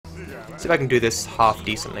See if I can do this half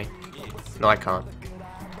decently. No, I can't.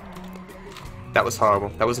 That was horrible.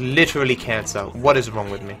 That was literally cancer. What is wrong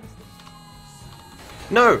with me?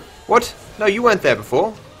 No! What? No, you weren't there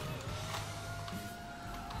before.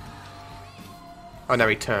 Oh, now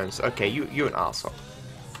he turns. Okay, you're an arsehole.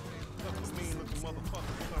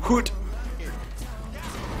 Hoot!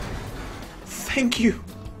 Thank you!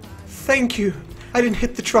 Thank you! I didn't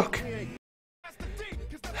hit the truck!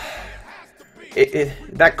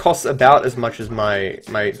 That costs about as much as my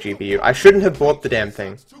GPU. I shouldn't have bought the damn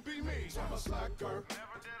thing.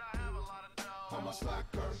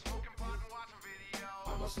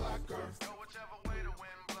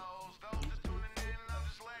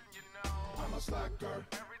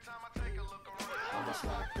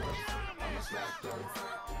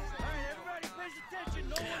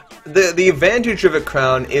 The advantage of a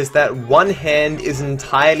crown is that one hand is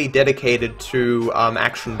entirely dedicated to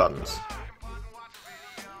action buttons.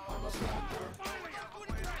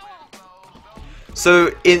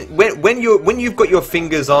 So when you've got your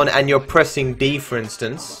fingers on and you're pressing D, for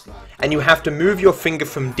instance, and you have to move your finger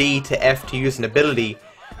from D to F to use an ability,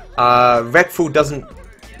 Recful doesn't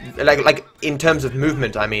like in terms of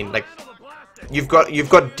movement. I mean, like you've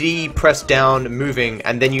got D pressed down, moving,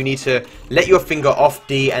 and then you need to let your finger off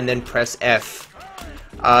D and then press F.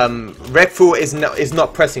 Recful is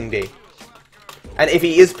not pressing D, and if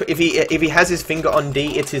he has his finger on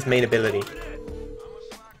D, it's his main ability.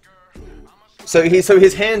 So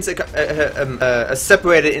his hands are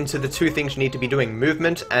separated into the two things you need to be doing: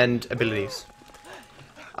 movement and abilities.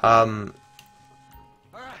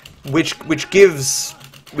 Which gives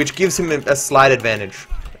him a slight advantage,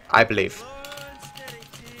 I believe.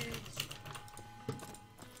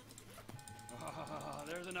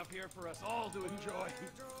 There's enough here for us all to enjoy.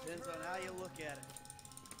 Depends on how you look at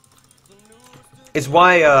it. It's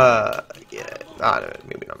why yeah, I don't know,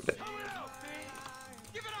 maybe not a bit.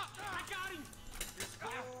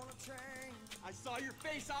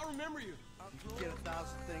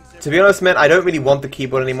 To be honest, man, I don't really want the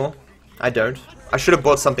keyboard anymore. I don't. I should have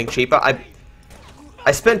bought something cheaper.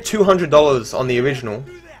 I spent $200 on the original,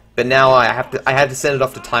 but now I had to send it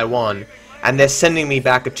off to Taiwan, and they're sending me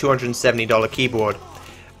back a $270 keyboard.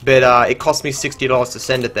 But it cost me $60 to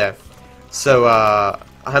send it there. So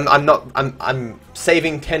I'm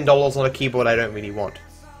saving $10 on a keyboard I don't really want.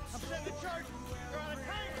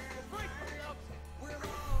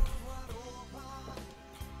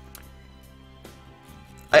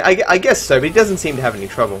 I guess so, but he doesn't seem to have any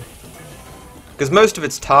trouble. Because most of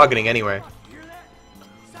it's targeting anyway.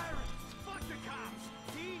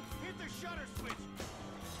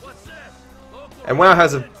 And WoW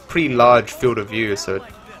has a pretty large field of view, so it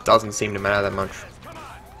doesn't seem to matter that much.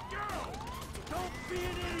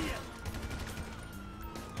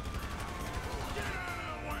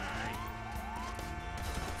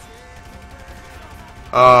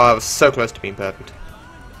 Oh, I was so close to being perfect.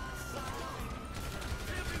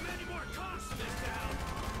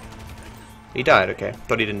 He died, okay.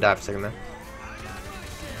 Thought he didn't die for a second there.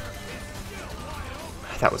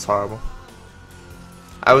 That was horrible.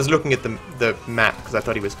 I was looking at the map because I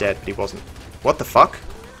thought he was dead, but he wasn't. What the fuck?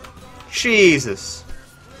 Jesus!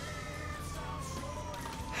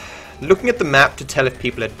 Looking at the map to tell if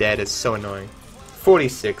people are dead is so annoying.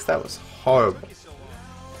 46, that was horrible.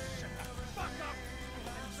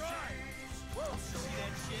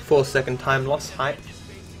 4-second time loss hype.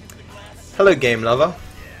 Hello, game lover.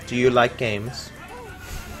 Do you like games?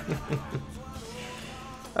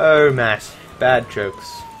 Oh, Matt, bad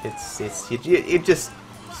jokes. You're just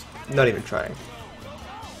not even trying.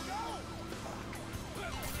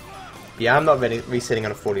 Yeah, I'm not resetting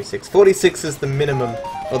on a 46. 46 is the minimum,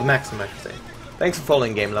 or the maximum, I should say. Thanks for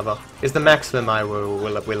following, game lover. Is the maximum I will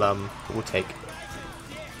take.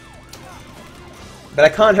 But I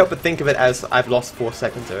can't help but think of it as I've lost 4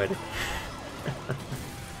 seconds already.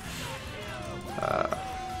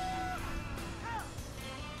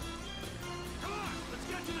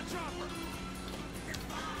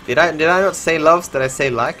 Did I not say loves? Did I say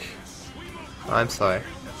like? Oh, I'm sorry.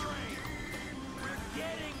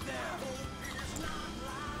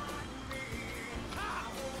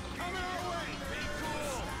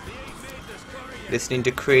 Listening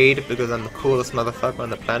to Creed because I'm the coolest motherfucker on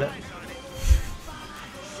the planet?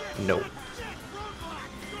 No.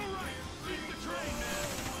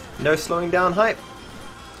 No slowing down hype.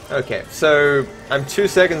 Okay, so I'm 2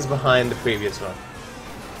 seconds behind the previous one.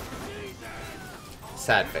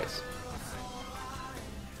 Sad face.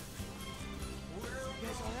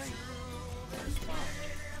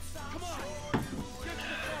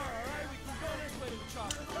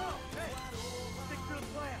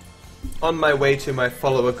 On my way to my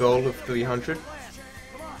follower goal of 300.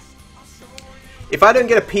 If I don't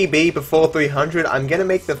get a PB before 300, I'm gonna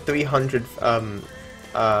make the 300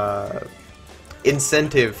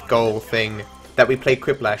 incentive goal thing that we play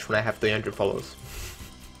Quiplash when I have 300 followers.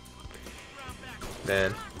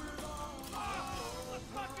 Man.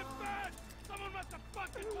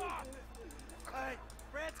 Hey,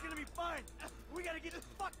 Brad's gonna be fine. We gotta get the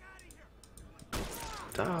fuck out of here.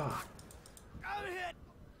 Ah. I'm hit.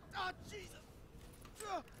 Oh Jesus.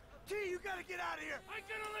 T, you gotta get out of here. I'm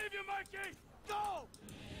gonna leave you, Mikey. Go.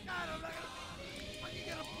 God, I'm not gonna. Are you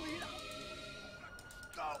gonna bleed out?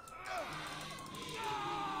 Go. No.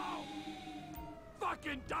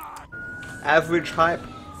 Fucking die. Average hype.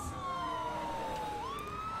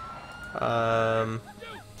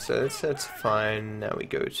 So that's fine. Now we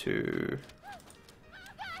go to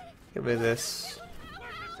get rid of this.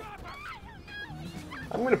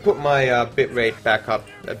 I'm gonna put my bitrate back up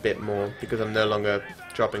a bit more because I'm no longer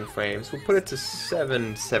dropping frames. We'll put it to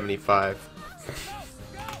 775.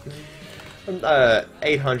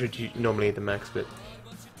 800 normally the max bit.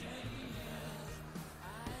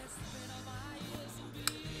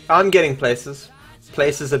 I'm getting places.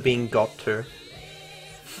 Places are being got to.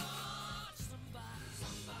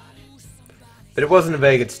 But it wasn't a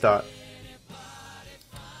very good start.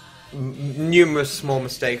 Numerous small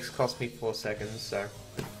mistakes cost me 4 seconds, so...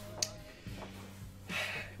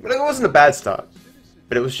 But it wasn't a bad start.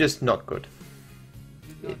 But it was just not good.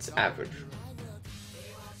 It's average.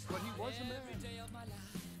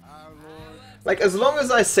 Like, as long as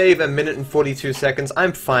I save 1 minute and 42 seconds,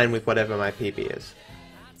 I'm fine with whatever my PB is.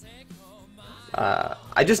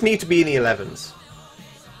 I just need to be in the 11s.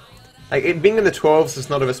 Like, being in the 12s is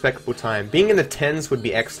not a respectable time. Being in the 10s would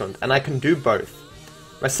be excellent, and I can do both.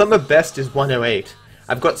 My summer best is 108.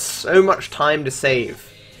 I've got so much time to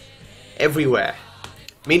save. Everywhere.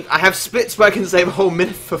 I mean, I have splits where I can save a whole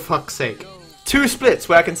minute, for fuck's sake. 2 splits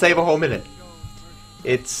where I can save a whole minute.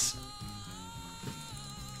 It's...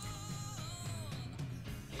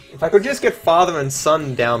 If I could just get father and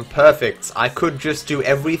son down perfect, I could just do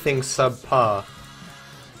everything subpar.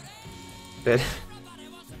 But...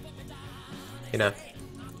 You know,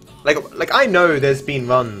 like I know there's been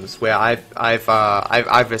runs where I've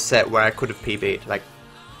reset where I could have PB'd, like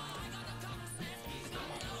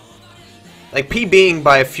PBing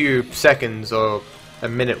by a few seconds or a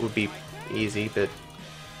minute would be easy, but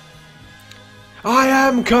I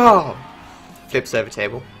am calm. Flips over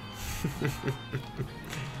table.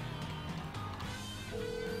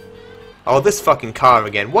 Oh, this fucking car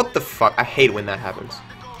again! What the fuck? I hate when that happens.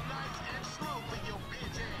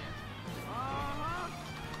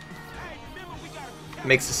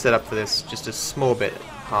 Makes the setup for this just a small bit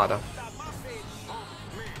harder.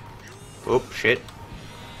 Oop, shit.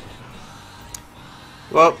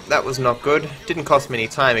 Well, that was not good. Didn't cost me any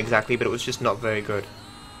time exactly, but it was just not very good.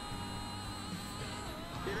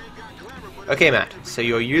 Okay, Matt, so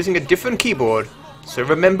you're using a different keyboard, so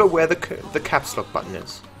remember where the caps lock button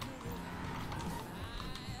is.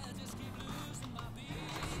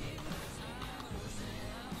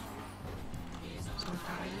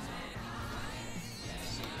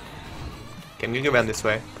 Okay, I'm gonna go around this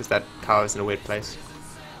way, because that car is in a weird place.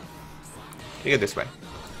 Let me go this way.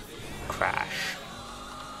 Crash.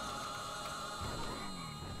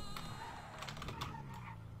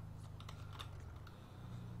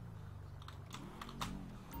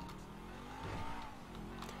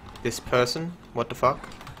 This person? What the fuck?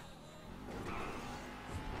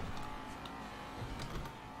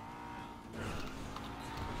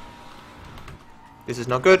 This is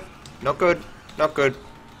not good. Not good. Not good.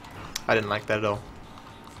 I didn't like that at all.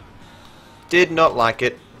 Did not like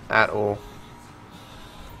it at all.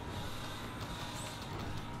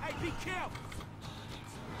 Hey, be careful.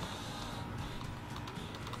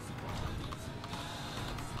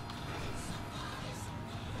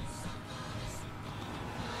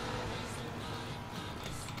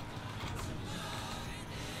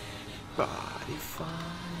 Body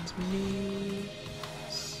finds me.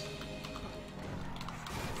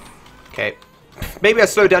 Okay. Maybe I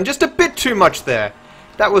slowed down just a bit too much there.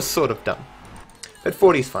 That was sort of dumb. But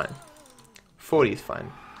 40's fine. 40's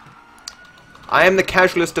fine. I am the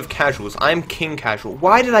casualist of casuals. I am King Casual.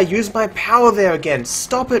 Why did I use my power there again?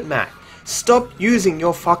 Stop it, Matt. Stop using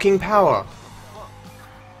your fucking power.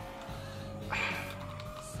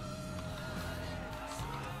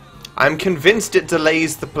 I'm convinced it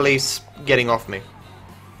delays the police getting off me.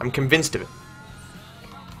 I'm convinced of it.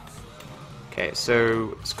 Okay,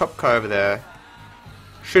 so this cop car over there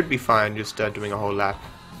should be fine, just doing a whole lap.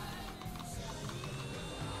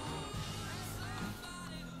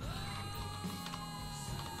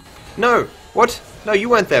 No! What? No, you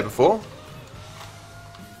weren't there before.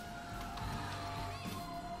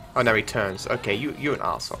 Oh, now he turns. Okay, you're an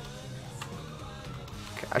arsehole.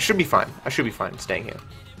 Okay, I should be fine. I should be fine staying here.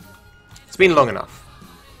 It's been long enough.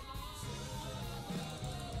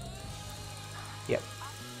 Yep.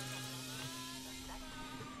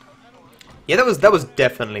 Yeah, that was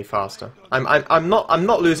definitely faster. I'm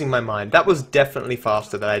not losing my mind. That was definitely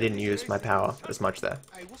faster that I didn't use my power as much there.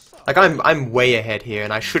 Like I'm way ahead here,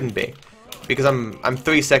 and I shouldn't be, because I'm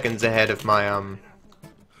 3 seconds ahead of my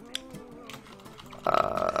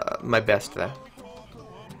my best there.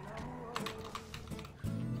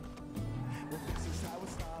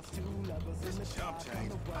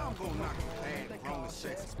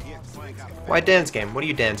 Why dance game? What are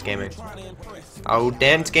you dance gaming? I'll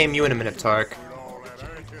dance game you in a minute, Tark.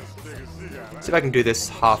 See if I can do this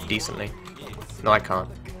half decently. No, I can't.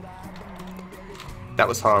 That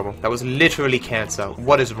was horrible. That was literally cancer.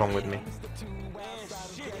 What is wrong with me?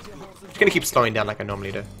 Just gonna keep slowing down like I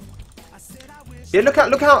normally do. Yeah, look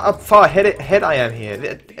how far ahead I am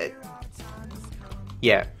here.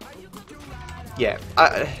 Yeah. Yeah.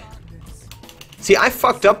 See, I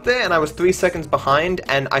fucked up there and I was 3 seconds behind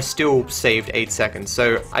and I still saved 8 seconds.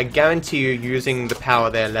 So I guarantee you using the power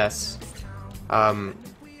there less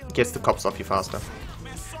gets the cops off you faster.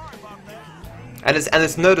 And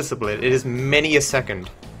it's noticeable. It is many a second.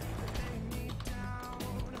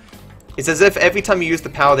 It's as if every time you use the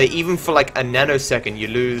power there, even for like a nanosecond, you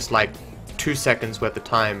lose like 2 seconds worth of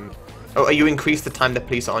time. Or you increase the time the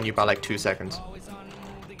police are on you by like 2 seconds.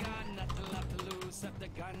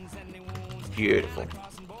 Beautiful.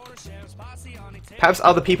 Perhaps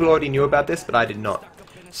other people already knew about this, but I did not.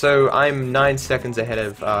 So I'm 9 seconds ahead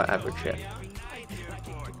of average here.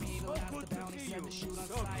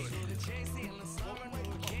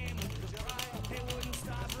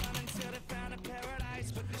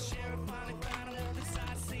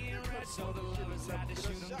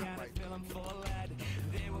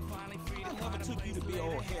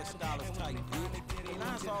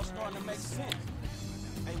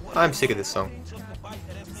 I'm sick of this song.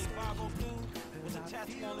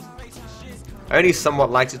 I only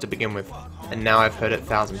somewhat liked it to begin with, and now I've heard it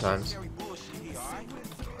 1,000 times.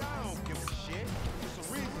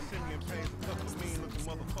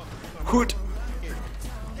 Hoot!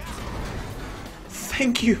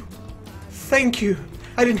 Thank you! Thank you!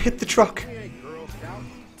 I didn't hit the truck!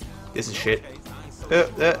 This is shit. I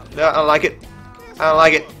don't like it. I don't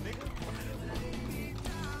like it.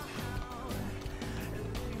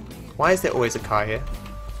 Why is there always a car here?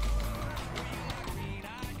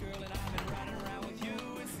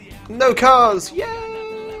 No cars!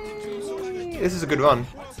 Yay! This is a good run.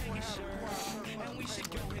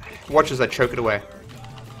 Watch as I choke it away.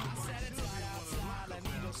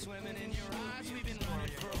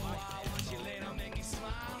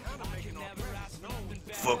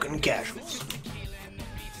 Fucking casuals.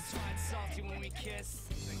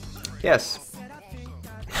 Yes.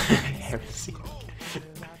 Heresy.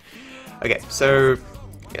 Okay, so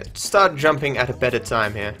yeah, start jumping at a better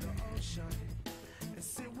time here.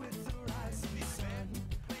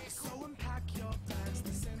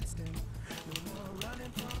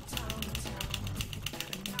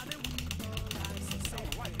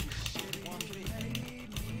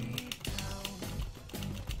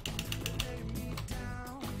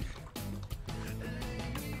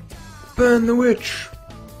 Burn the witch!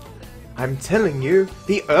 I'm telling you,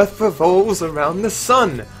 the earth revolves around the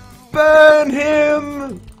sun! Burn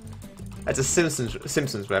him! That's a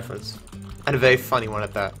Simpsons reference. And a very funny one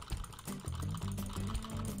at that.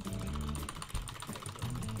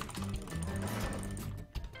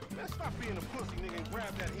 Let's stop being a pussy nigga and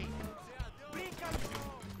grab that heat. We ain't got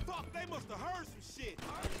fuck, they must have heard some shit.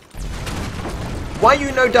 Why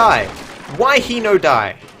you no die? Why he no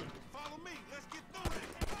die? Follow me, let's get through it.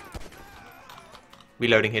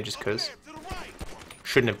 Reloading here just cause.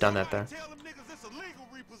 Shouldn't have done that though.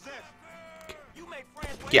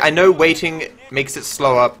 Yeah, I know waiting makes it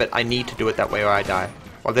slow up, but I need to do it that way or I die.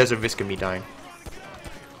 Well, there's a risk of me dying.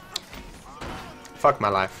 Fuck my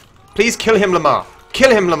life. Please kill him, Lamar. Kill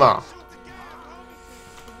him, Lamar.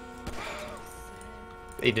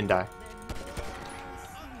 He didn't die.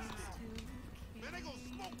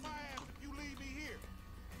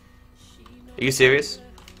 Are you serious?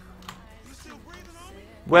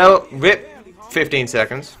 Well, rip 15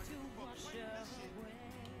 seconds.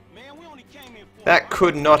 That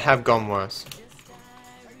could not have gone worse.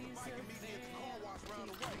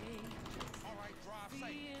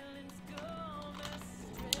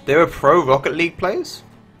 There are pro Rocket League players?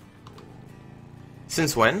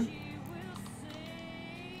 Since when?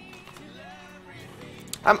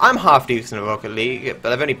 I'm half decent at Rocket League,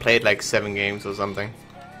 but I've only played like 7 games or something.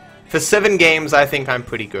 For 7 games, I think I'm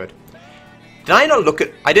pretty good. Did I not look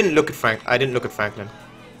at? I didn't look at Franklin.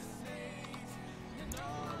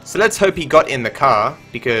 So let's hope he got in the car,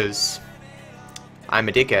 because I'm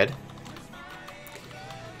a dickhead.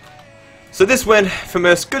 So this went from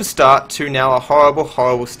a good start to now a horrible,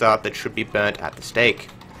 horrible start that should be burnt at the stake.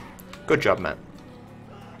 Good job, man.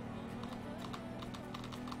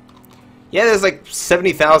 Yeah, there's like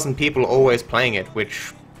 70,000 people always playing it,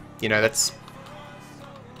 which, you know, it's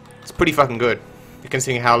pretty fucking good,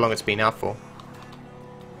 considering how long it's been out for.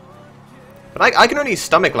 But I can only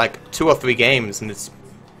stomach like 2 or 3 games,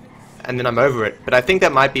 and then I'm over it. But I think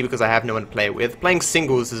that might be because I have no one to play it with. Playing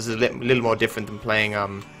singles is a little more different than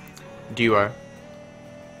playing duo,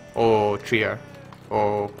 or trio,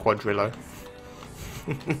 or quadrillo.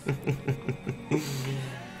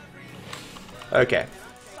 Okay.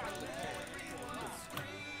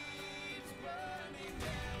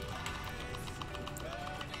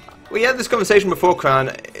 We had this conversation before,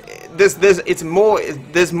 Crown. There's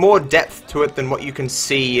more depth to it than what you can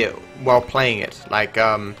see while playing it. Like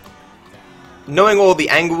knowing all the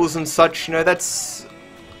angles and such, you know,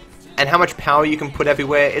 and how much power you can put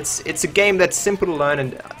everywhere. It's a game that's simple to learn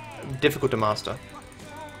and difficult to master.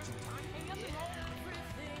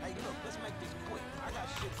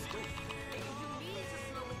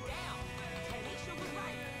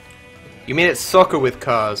 You mean it's soccer with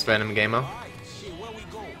cars, Venom Gamer?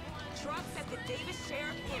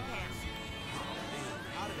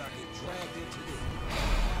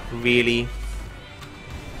 Really?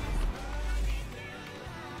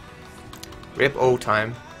 Rip all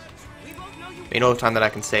time. I mean all time that I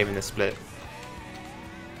can save in this split.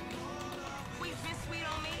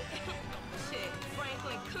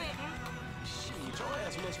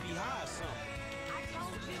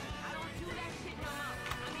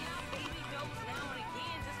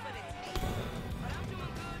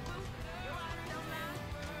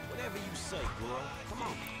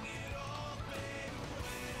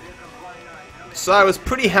 So I was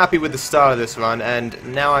pretty happy with the start of this run, and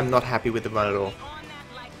now I'm not happy with the run at all.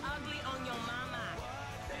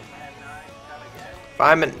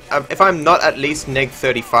 If I'm not at least neg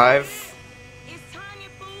 35,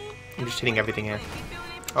 I'm just hitting everything here.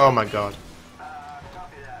 Oh my god.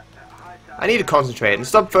 I need to concentrate and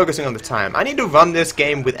stop focusing on the time. I need to run this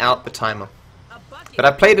game without the timer. But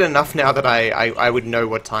I've played it enough now that I would know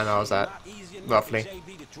what time I was at, roughly.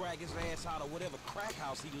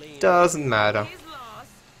 Doesn't matter.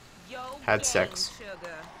 Had sex.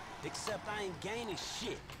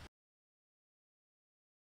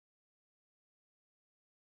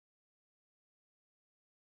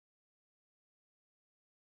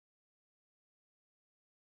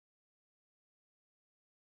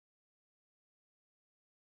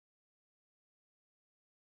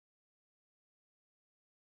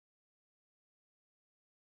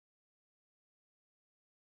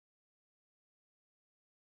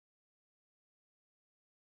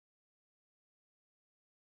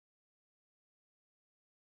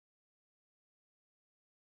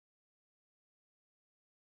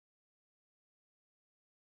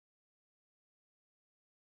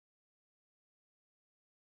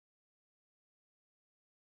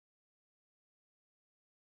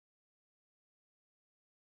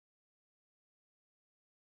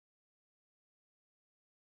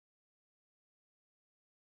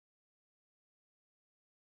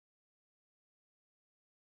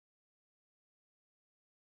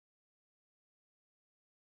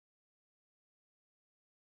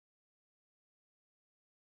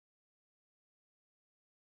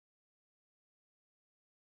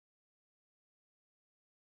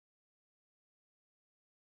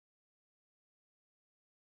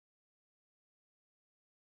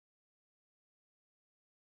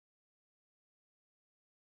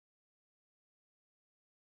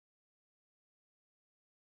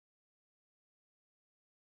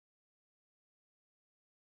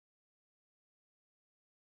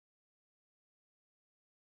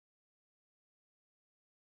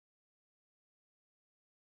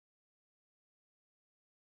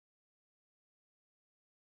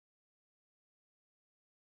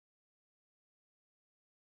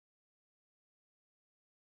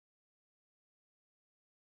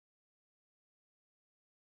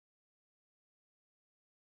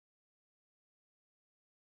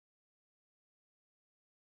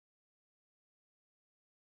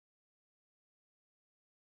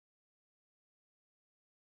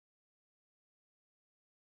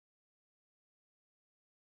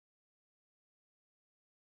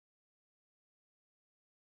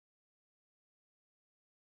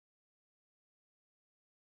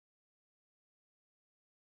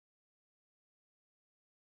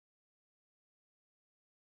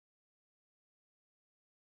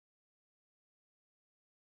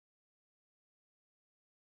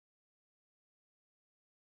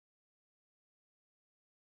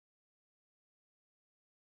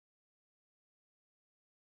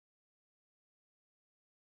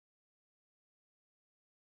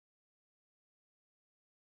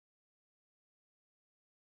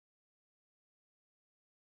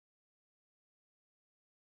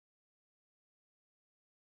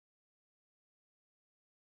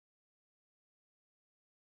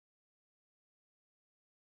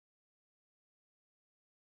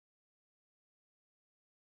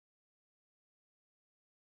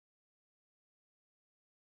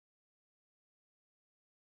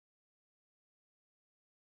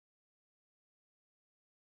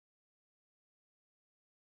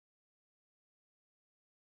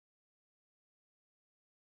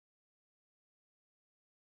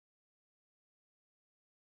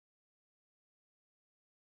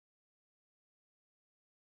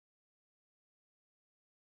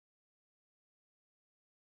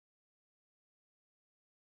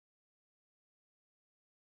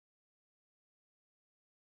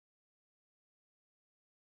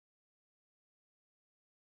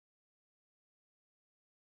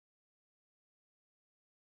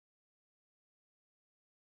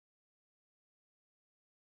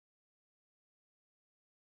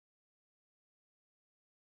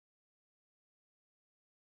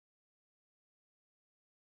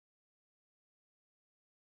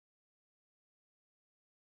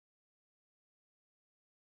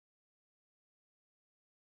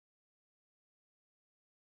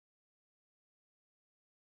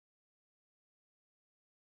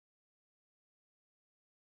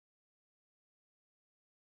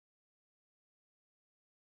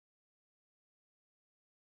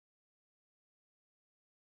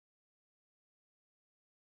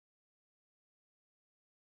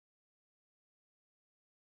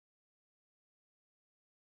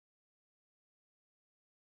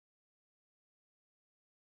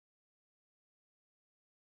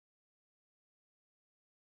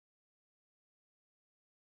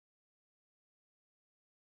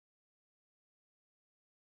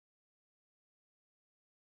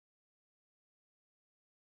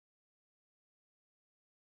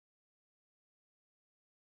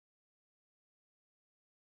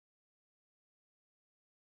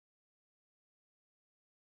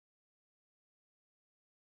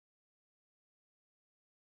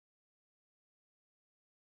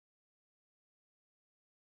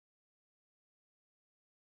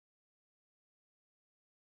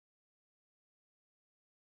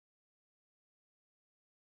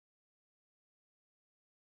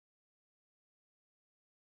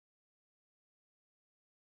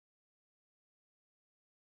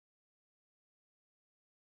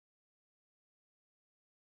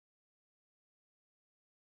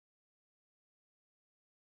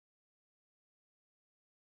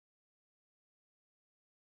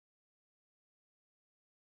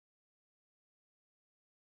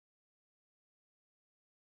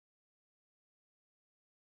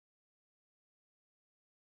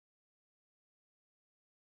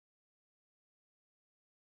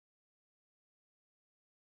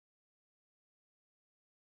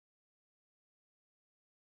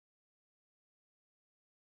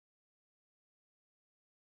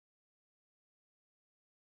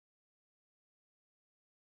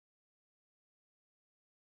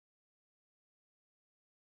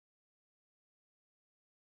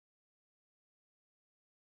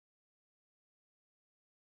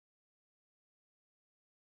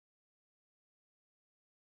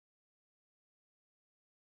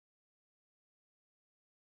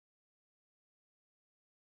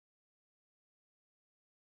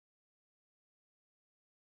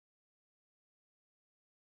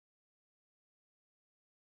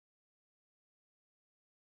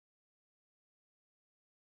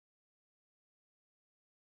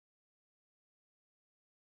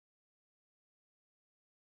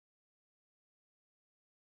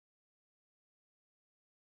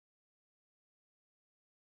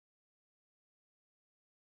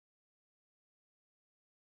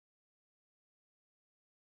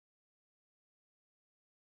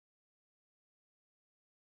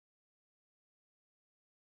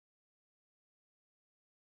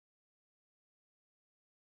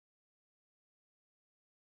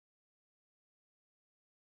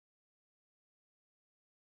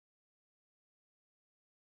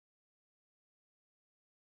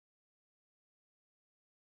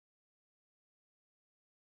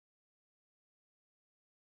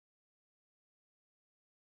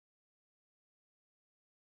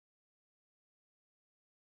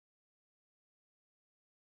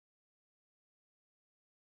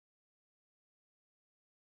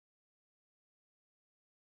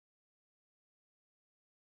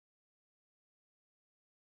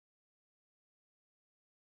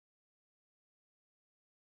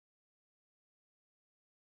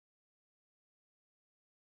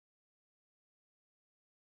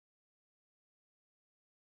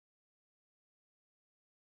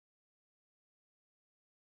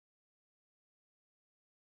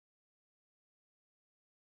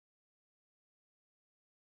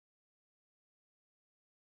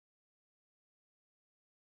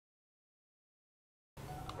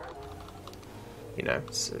 You know,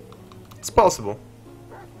 it's possible.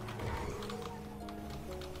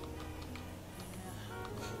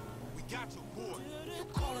 We got your boy. You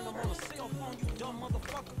calling them on the cell phone, you dumb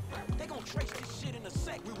motherfucker. They gonna trace this shit in a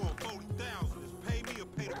sec. We want 40,000. Just pay me or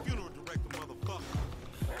pay the funeral director, motherfucker.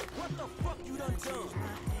 What the fuck you done done?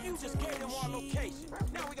 You just gave them our location.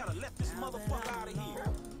 Now we gotta let this motherfucker out of here.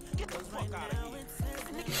 Get the fuck out of here.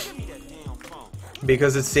 Nigga, give me that damn phone.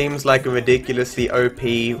 Because it seems like a ridiculously OP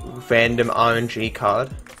random RNG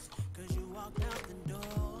card.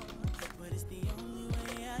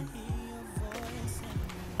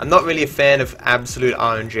 I'm not really a fan of absolute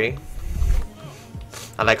RNG.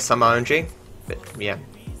 I like some RNG, but yeah.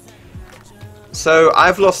 So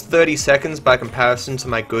I've lost 30 seconds by comparison to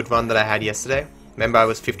my good run that I had yesterday. Remember, I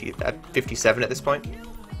was 57 at this point.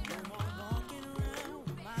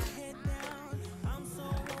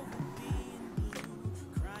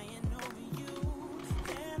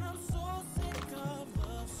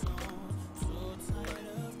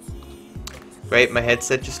 Great, my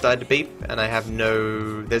headset just started to beep, and I have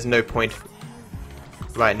there's no point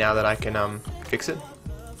right now that I can fix it.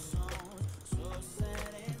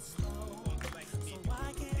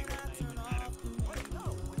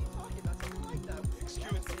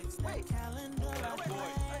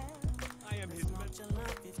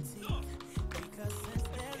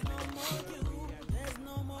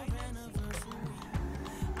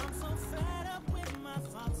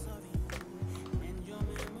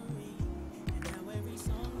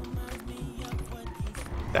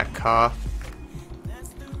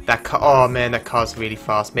 That car, oh man, that car's really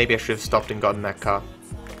fast. Maybe I should have stopped and gotten that car.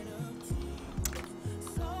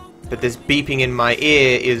 But this beeping in my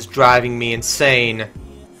ear is driving me insane.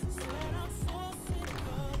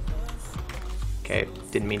 Okay,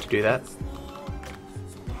 didn't mean to do that.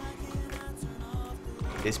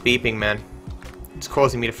 This beeping, man, it's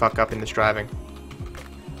causing me to fuck up in this driving.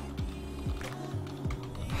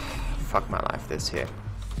 Fuck my life, this here.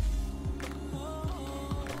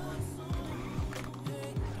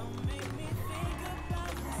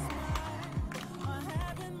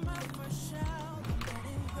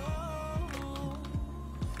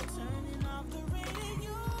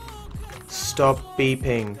 Stop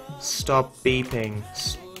beeping. Stop beeping.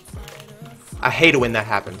 I hate it when that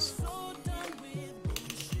happens.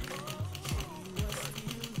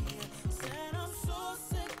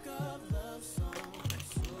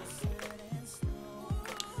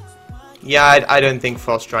 Yeah, I don't think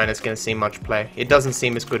Frost Giant is going to see much play. It doesn't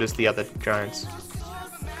seem as good as the other Giants.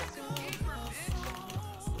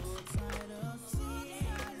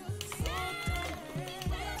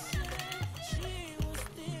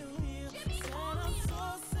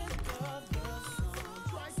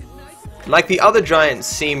 Like, the other Giants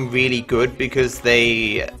seem really good because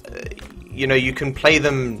they, you know, you can play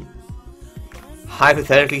them,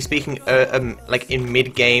 hypothetically speaking, like in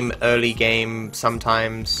mid-game, early game,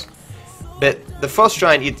 sometimes. But the Frost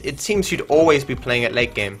Giant, it seems you'd always be playing at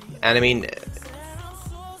late game. And I mean,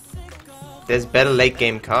 there's better late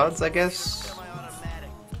game cards, I guess.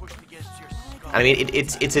 I mean,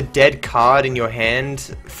 it's a dead card in your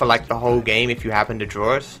hand for like the whole game if you happen to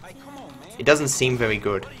draw it. It doesn't seem very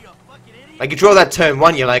good. Like, you draw that turn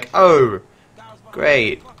 1, you're like, oh,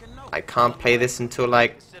 great. I can't play this until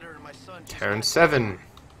like turn 7.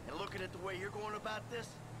 And looking at the way you're going about this,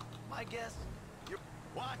 my guess, you're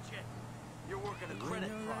watch it. You're working a credit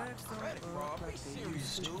fraud. Credit fraud? Be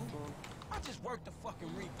serious, dude. I just worked the fucking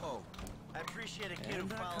repo. I appreciate a kid who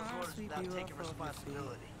files orders without taking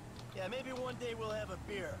responsibility. Yeah, maybe one day we'll have a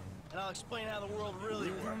beer, and I'll explain how the world really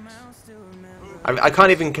works. I can't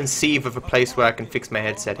even conceive of a place where I can fix my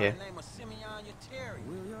headset here.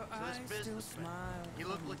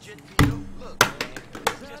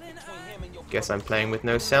 Guess I'm playing with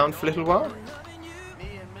no sound for a little while.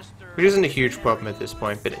 Which isn't a huge problem at this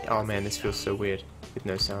point, but oh man, this feels so weird with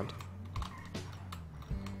no sound.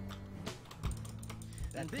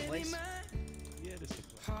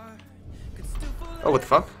 Oh, what the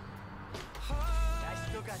fuck?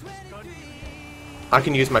 I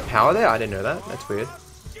can use my power there? I didn't know that. That's weird.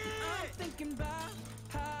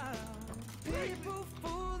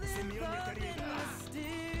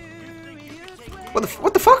 What the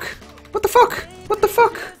fuck? What the fuck? What the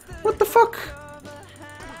fuck? What the fuck?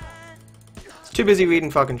 It's too busy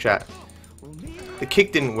reading fucking chat. The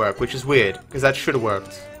kick didn't work, which is weird, because that should have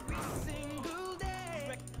worked.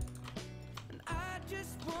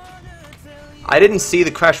 I didn't see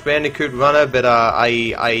the Crash Bandicoot runner, but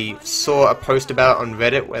I saw a post about it on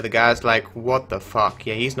Reddit where the guy's like, what the fuck?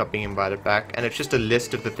 Yeah, he's not being invited back. And it's just a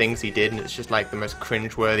list of the things he did, and it's just like the most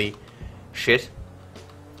cringe-worthy shit.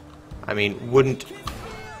 I mean,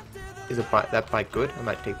 Is that bike good? I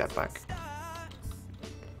might take that back.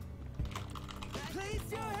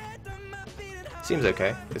 Seems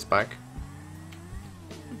okay, this bike.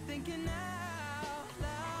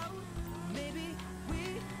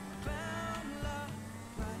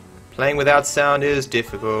 Playing without sound is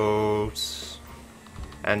difficult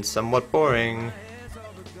and somewhat boring.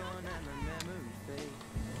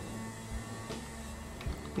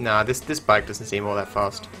 Nah, this bike doesn't seem all that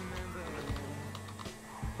fast.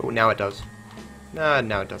 Oh, now it does. Nah,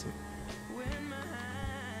 now it doesn't.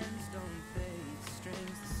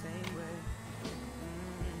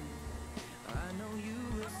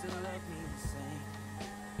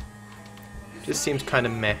 Just seems kind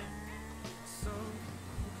of meh.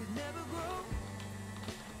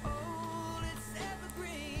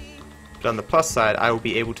 But on the plus side, I will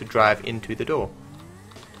be able to drive into the door.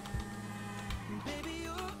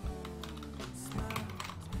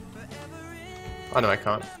 Oh no, I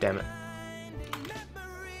can't. Damn it.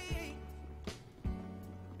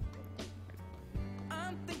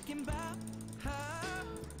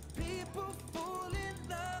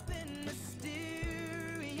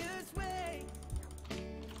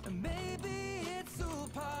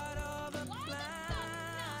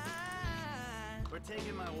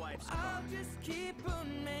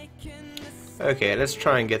 Okay, let's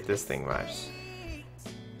try and get this thing right.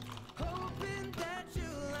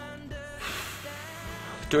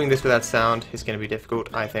 Doing this without sound is going to be difficult,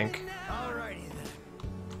 I think. Alrighty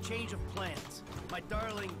then. Change of plans. My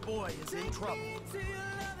darling boy is in trouble. Hey,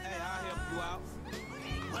 I'll help you out.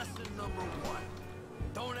 Lesson number 1.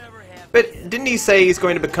 Don't ever have... But didn't he say he's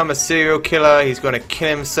going to become a serial killer? He's going to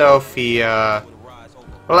kill himself? Well,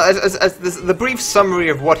 as the brief summary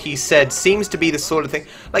of what he said seems to be the sort of thing...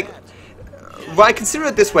 Like, well, I consider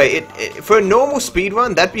it this way. For a normal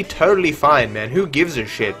speedrun, that'd be totally fine, man. Who gives a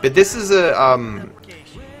shit? But this is a,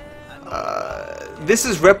 this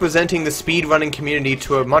is representing the speedrunning community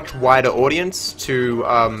to a much wider audience, to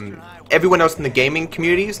everyone else in the gaming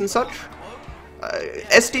communities and such.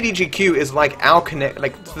 SDDGQ is like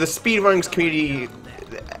the speedrunning community,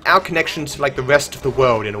 our connection to like the rest of the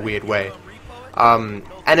world in a weird way.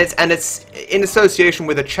 And it's in association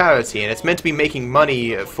with a charity, and it's meant to be making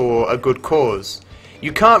money for a good cause.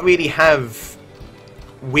 You can't really have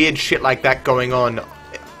weird shit like that going on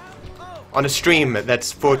a stream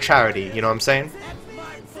that's for charity, you know what I'm saying?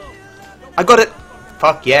 I got it!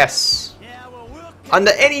 Fuck yes!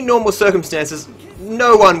 Under any normal circumstances,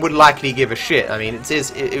 no one would likely give a shit. I mean,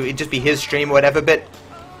 it would just be his stream or whatever, but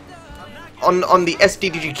on the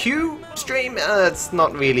SDDGQ stream, it's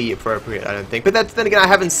not really appropriate, I don't think. But then again, I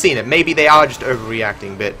haven't seen it. Maybe they are just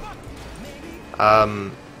overreacting, but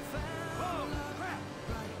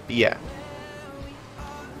yeah.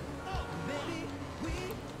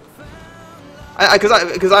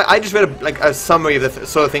 Because I just read a summary of the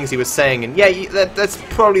sort of things he was saying, and yeah, that's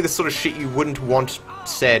probably the sort of shit you wouldn't want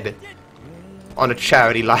said on a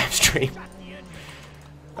charity live stream.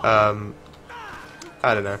 I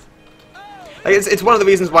don't know. Like, it's one of the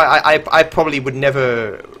reasons why I probably would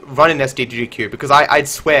never run in SDGQ, because I'd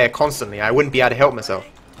swear constantly. I wouldn't be able to help myself.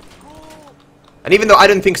 And even though I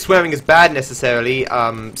don't think swearing is bad necessarily,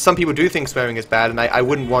 some people do think swearing is bad, and I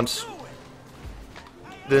wouldn't want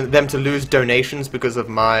them to lose donations because of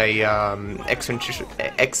my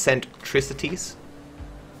eccentricities.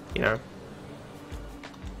 You know.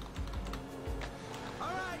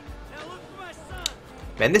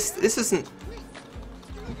 Man, this isn't...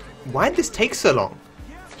 Why'd this take so long?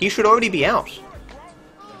 He should already be out.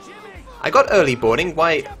 I got early boarding.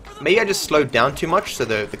 Why? Maybe I just slowed down too much, so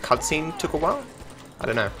the cutscene took a while? I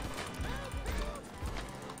don't know.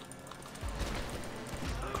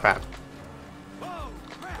 Crap.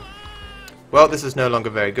 Well, this is no longer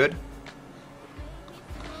very good.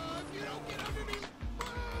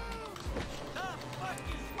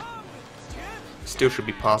 Still should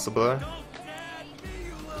be passable though.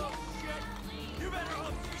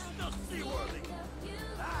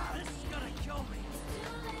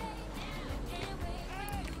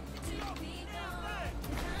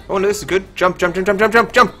 Oh no, this is good. Jump, jump, jump, jump, jump,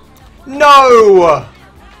 jump, jump! No!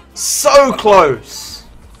 So close!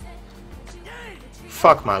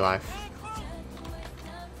 Fuck my life.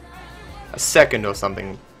 A second or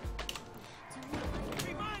something.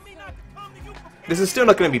 This is still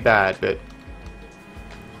not going to be bad, but...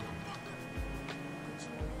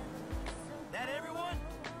 That everyone?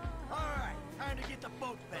 Alright, time to get the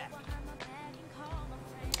boat back.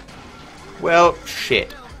 Well,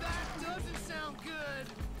 shit.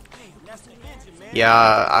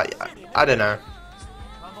 Yeah, I don't know.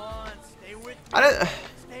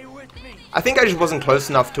 I think I just wasn't close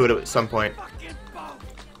enough to it at some point.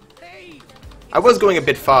 I was going a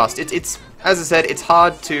bit fast. It's as I said, it's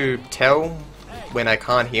hard to tell when I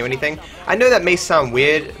can't hear anything. I know that may sound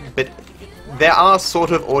weird, but there are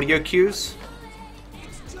sort of audio cues,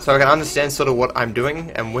 so I can understand sort of what I'm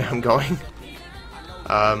doing and where I'm going.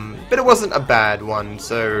 But it wasn't a bad one,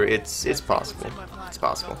 so it's possible. It's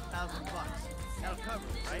possible.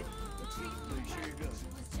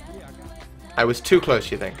 I was too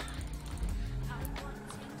close, you think?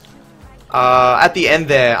 At the end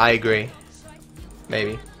there, I agree.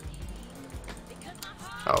 Maybe.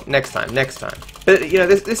 Oh, next time. But you know,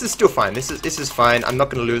 this is still fine. This is fine. I'm not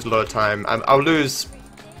going to lose a lot of time. I'll lose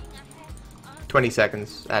 20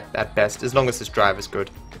 seconds at best, as long as this drive is good.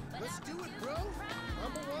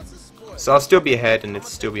 So I'll still be ahead, and it'll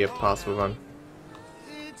still be a passable run.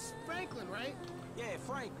 It's Franklin, right? Yeah,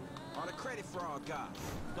 Franklin. On the credit fraud guy.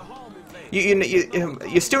 The home invader.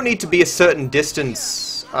 You still need to be a certain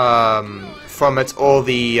distance from it, or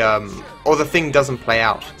the thing doesn't play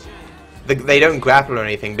out. They don't grapple or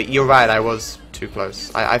anything. But you're right, I was too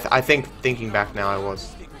close. I think, thinking back now, I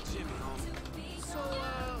was.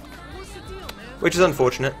 Which is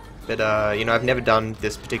unfortunate, but you know, I've never done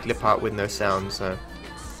this particular part with no sound, so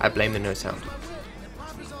I blame the no sound.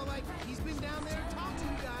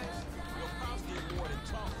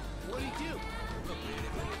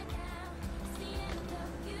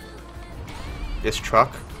 This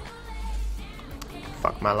truck.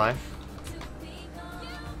 Fuck my life.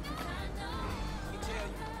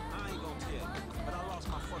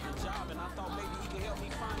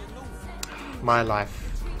 My life.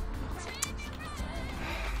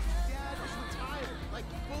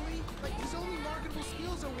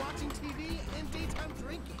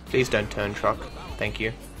 Please don't turn, truck. Thank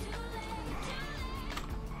you.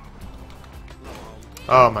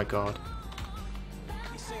 Oh my god.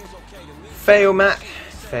 Fail, Matt.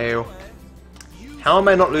 Fail. How am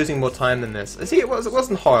I not losing more time than this? See, it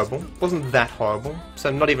wasn't horrible. It wasn't that horrible. So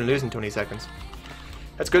I'm not even losing 20 seconds.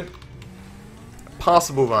 That's good.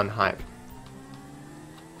 Passable run, hype.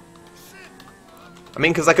 I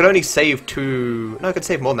mean, because I could only save 2... No, I could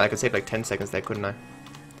save more than that. I could save like 10 seconds there, couldn't I?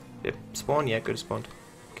 Did it spawn? Yeah, good, spawned.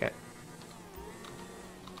 Okay.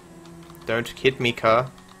 Don't hit me, car.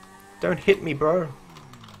 Don't hit me, bro.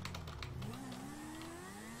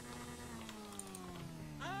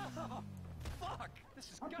 Fuck! This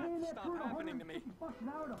has got to stop happening to me.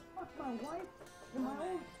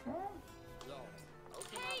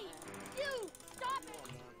 Hey, you! Stop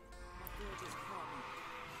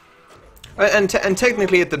it! And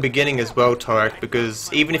technically at the beginning as well, Torek,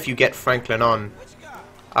 because even if you get Franklin on,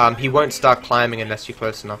 he won't start climbing unless you're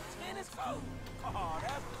close enough.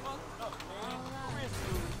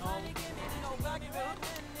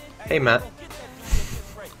 Hey, Matt.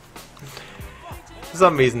 For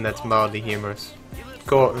some reason that's mildly humorous.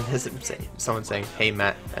 Someone saying, hey,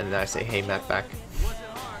 Matt, and then I say, hey, Matt, back.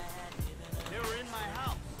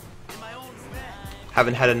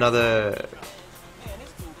 Haven't had another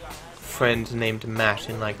friend named Matt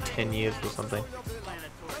in like 10 years or something.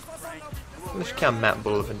 I should count Matt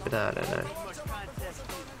Bullivant, but I don't know.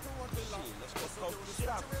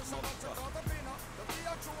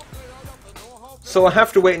 So I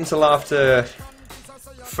have to wait until after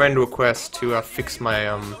friend request to fix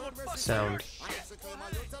my sound.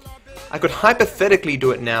 I could hypothetically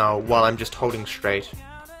do it now while I'm just holding straight.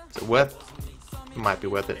 Is it worth? It might be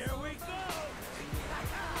worth it.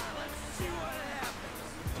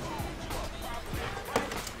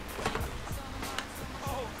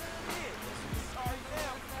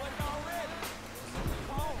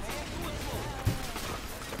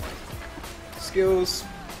 Skills.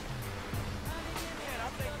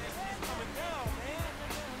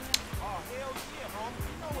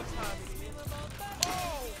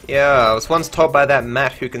 Yeah, I was once told by that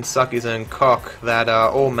Matt who can suck his own cock that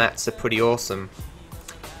all Matts are pretty awesome.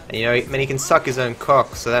 And you know, I mean, he can suck his own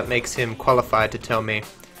cock, so that makes him qualified to tell me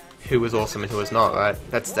who was awesome and who was not, right?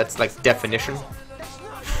 That's like definition.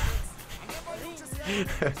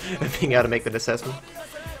 Being able to make that assessment.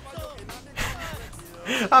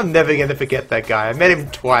 I'm never gonna forget that guy. I met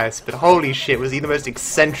him twice, but holy shit, was he the most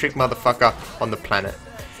eccentric motherfucker on the planet.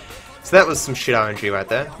 So that was some shit RNG right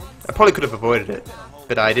there. I probably could have avoided it,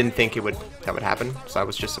 but I didn't think that would happen, so I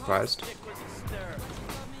was just surprised.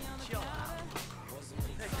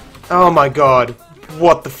 Oh my god.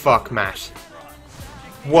 What the fuck, Matt?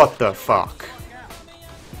 What the fuck?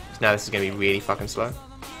 So now this is gonna be really fucking slow.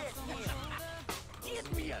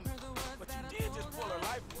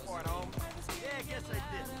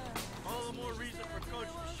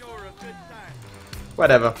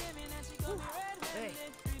 Whatever. Hey,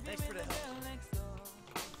 thanks for the help.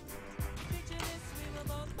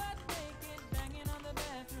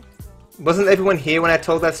 Wasn't everyone here when I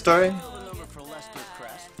told that story?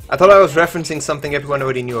 I thought I was referencing something everyone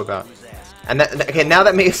already knew about. And that, okay, now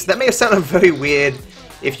that may have sounded very weird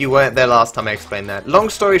if you weren't there last time I explained that. Long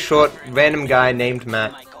story short, random guy named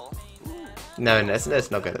Matt. No,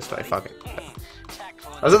 let's not get the story, fuck it.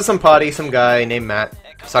 I was at some party, some guy named Matt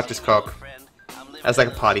sucked his cock. As like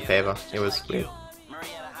a party favor. It was weird.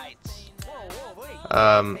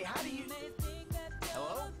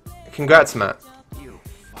 Congrats, Matt.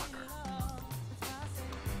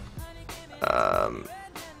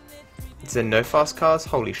 Is there no fast cars?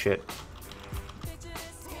 Holy shit.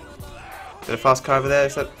 Is there a fast car over there?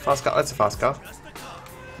 Is that a fast car? That's a fast car.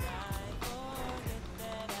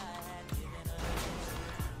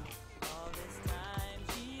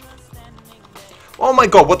 Oh my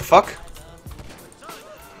god, what the fuck?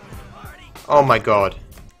 Oh my god.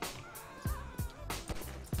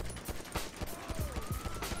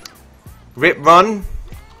 Rip run.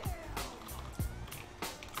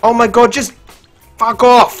 Oh my god, just fuck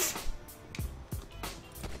off.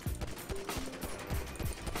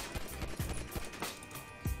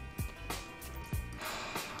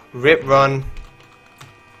 Rip run.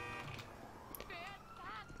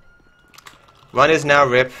 Run is now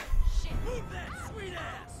rip.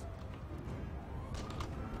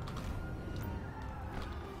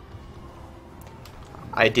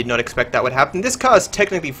 I did not expect that would happen. This car is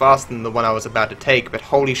technically faster than the one I was about to take, but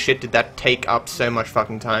holy shit did that take up so much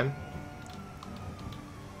fucking time.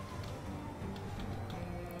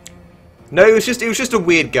 No, it was just a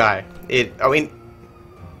weird guy. I mean,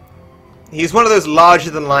 he's one of those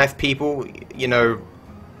larger than life people, you know.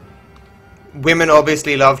 Women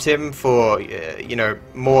obviously loved him for, you know,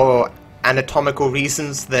 more anatomical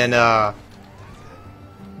reasons than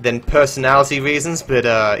personality reasons, but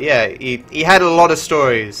yeah, he had a lot of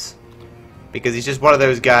stories because he's just one of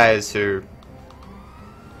those guys who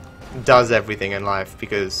does everything in life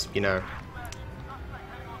because, you know,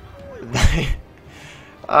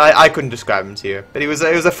 I couldn't describe him to you, but he was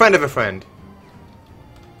a friend of a friend,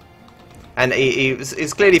 and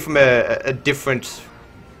he's clearly from a different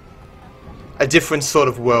sort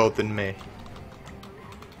of world than me.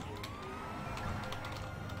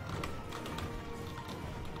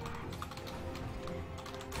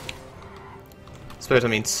 I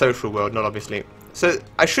mean social world, not obviously. So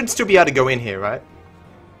I should still be able to go in here, right?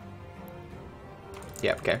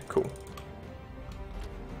 Yeah, okay, cool.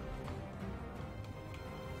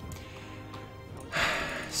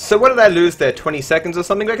 So what did I lose there? 20 seconds or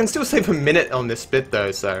something? I can still save a minute on this bit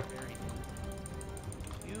though, so.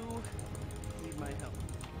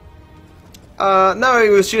 No, it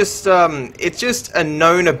was just, it's just a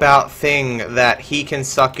known about thing that he can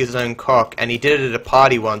suck his own cock, and he did it at a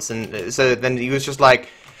party once, and so then he was just like,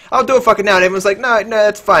 I'll do it fucking now, and everyone's like, no,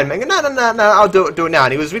 that's fine, man, no, I'll do it now,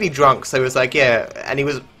 and he was really drunk, so he was like, yeah,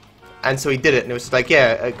 and so he did it, and it was just like,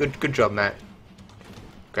 yeah, good job, Matt.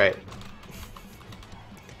 Great.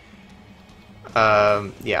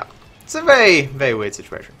 Yeah. It's a very, very weird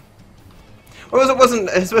situation. Well,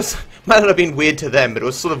 it might not have been weird to them, but it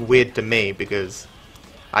was sort of weird to me because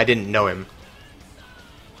I didn't know him.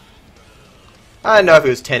 I don't know if it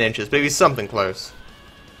was 10 inches, but it was something close.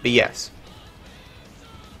 But yes.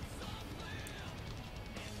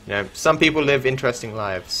 You know, some people live interesting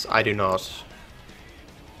lives. I do not.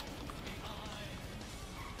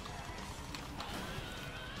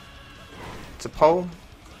 It's a pole.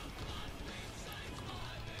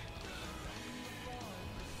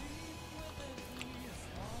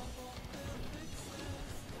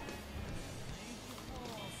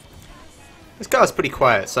 This car's pretty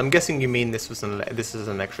quiet, so I'm guessing you mean this is an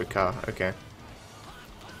electric car. Okay.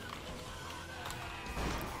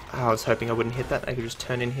 Oh, I was hoping I wouldn't hit that. I could just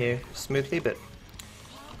turn in here smoothly, but...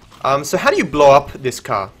 so how do you blow up this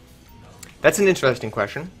car? That's an interesting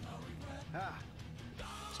question.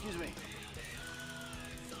 Excuse me.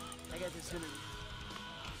 I got this in.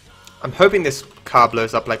 I'm hoping this car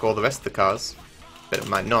blows up like all the rest of the cars, but it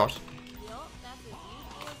might not.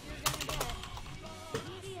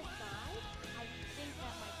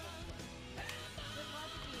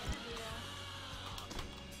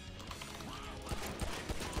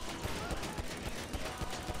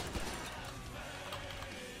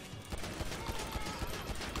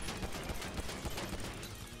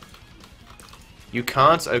 You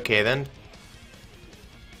can't? Okay then.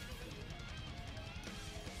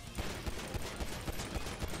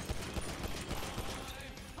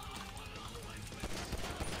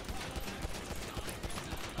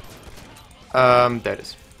 There it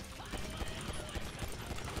is.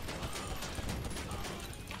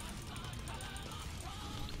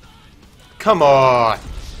 Come on!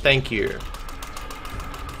 Thank you.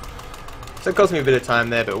 So it cost me a bit of time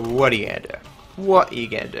there, but what are you gonna do? What are you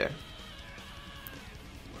gonna do?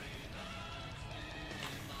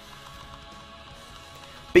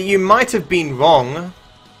 But you might have been wrong,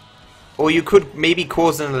 or you could maybe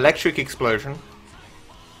cause an electric explosion.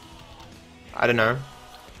 I don't know.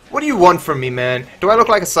 What do you want from me, man? Do I look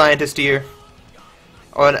like a scientist to you?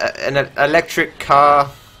 Or an electric car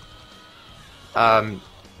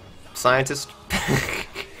scientist?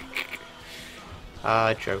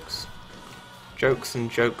 Jokes. Jokes and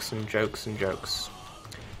jokes and jokes and jokes.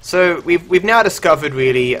 So we've now discovered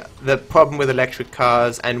really the problem with electric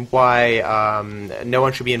cars and why no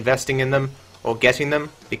one should be investing in them or getting them,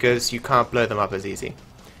 because you can't blow them up as easy.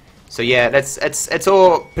 So yeah, let's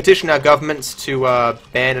all petition our governments to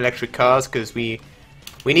ban electric cars, because we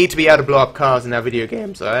need to be able to blow up cars in our video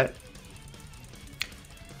games, alright?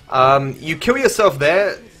 You kill yourself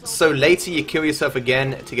there, so later you kill yourself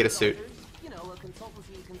again to get a suit. You know, a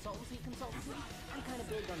consultancy. I'm kind of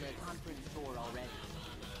big on the conference tour already.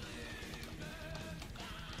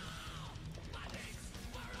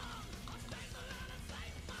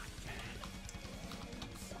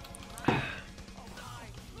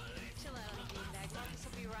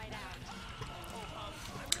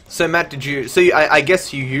 So Matt, did you? So I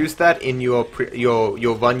guess you used that in your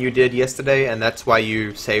run you did yesterday, and that's why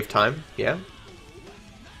you saved time, yeah?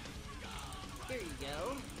 Here you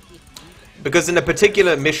go. Because in a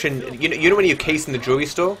particular mission, you know when you're casing the jewelry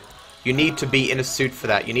store, you need to be in a suit for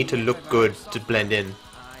that. You need to look good to blend in.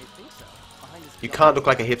 I think so. Behind this You can't look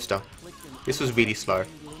like a hipster. This was really slow.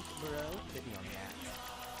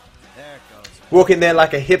 There it goes. Walk in there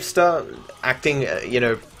like a hipster, acting, you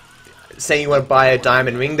know, saying you want to buy a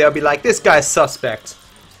diamond ring. They'll be like, "This guy's suspect.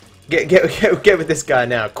 Get with this guy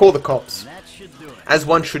now. Call the cops." That should do it. As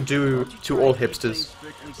one should do to all hipsters.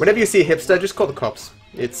 Whenever you see a hipster, just call the cops.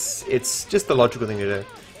 It's just the logical thing to do.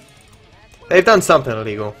 They've done something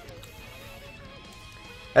illegal.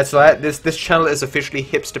 That's right. This channel is officially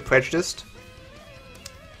hipster prejudiced.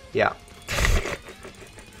 Yeah.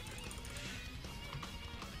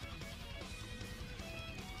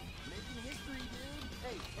 Making history, dude.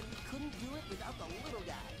 Hey, and we couldn't do it without the little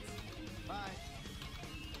guys. Bye.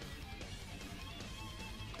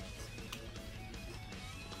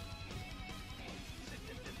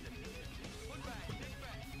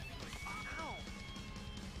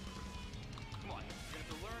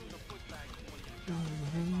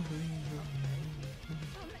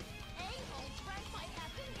 A-hole drank my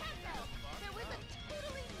effing pencil. There was a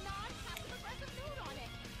totally non-passive-aggressive note on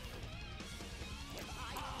it. If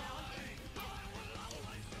I found it,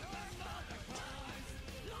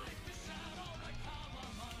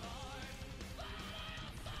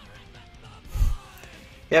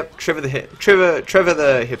 Yep. Trevor the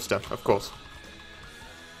hipster, of course.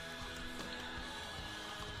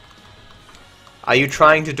 Are you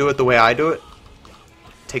trying to do it the way I do it?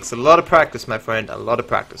 Takes a lot of practice, my friend. A lot of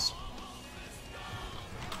practice.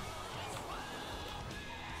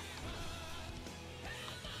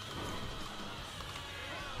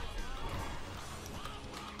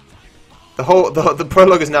 The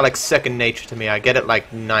prologue is now like second nature to me. I get it like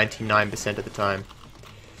 99% of the time.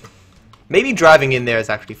 Maybe driving in there is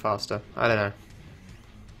actually faster. I don't know.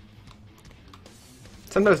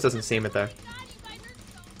 Sometimes it doesn't seem it though.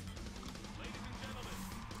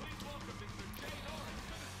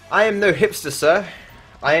 I am no hipster, sir.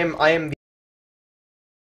 I am the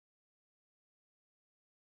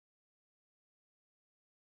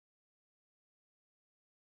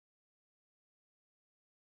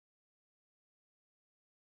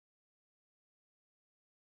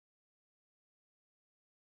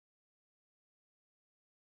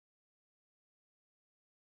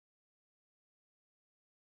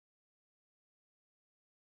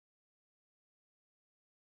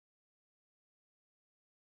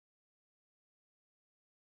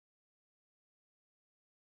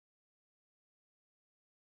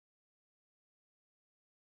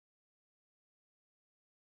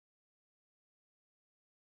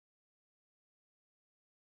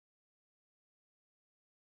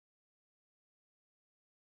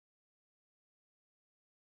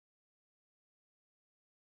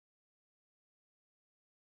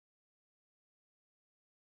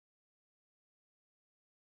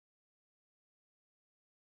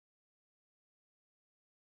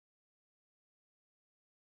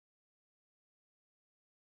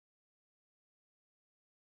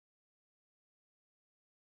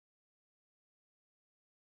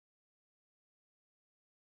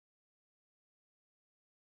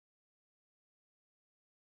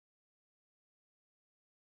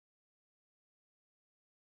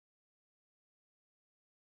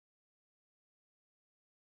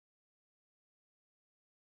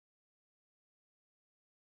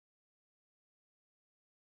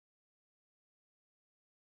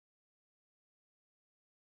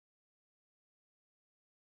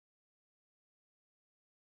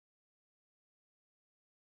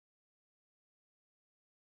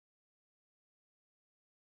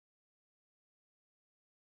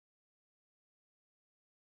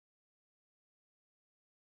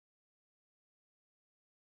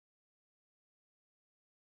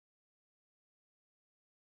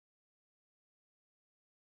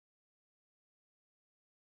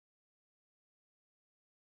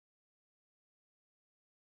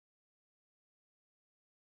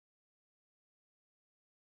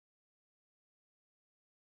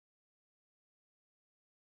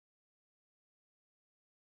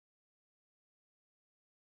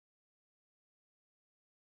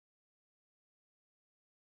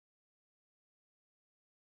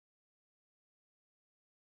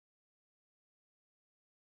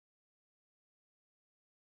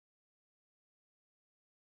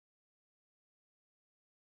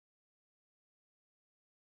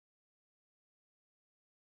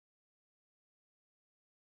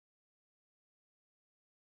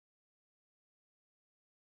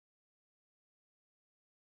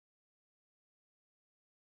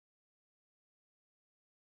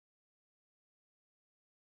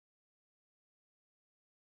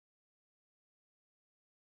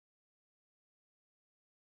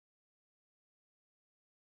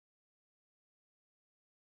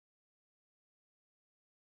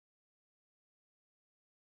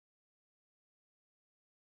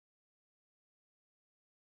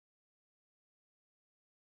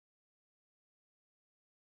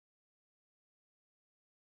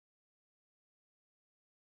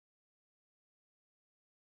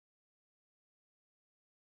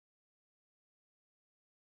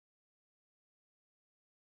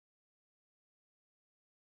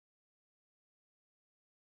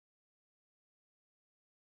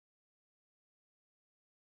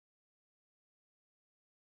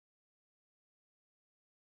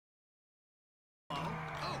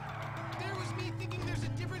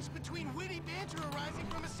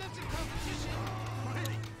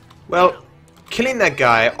Well, killing that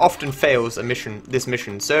guy often fails this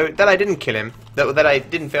mission, so that I didn't kill him, that I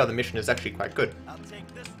didn't fail the mission is actually quite good.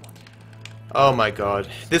 Oh my god.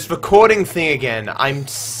 This recording thing again, I'm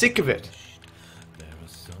sick of it.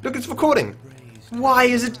 Look, it's recording. Why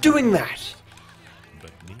is it doing that?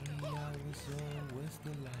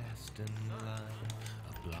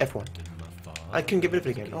 F1. I couldn't get rid of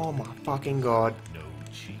it again. Oh my fucking god.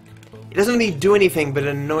 It doesn't really do anything, but it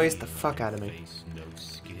annoys the fuck out of me.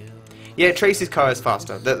 Yeah, Tracy's car is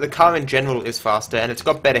faster. The car in general is faster, and it's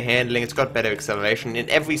got better handling, it's got better acceleration. In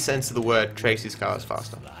every sense of the word, Tracy's car is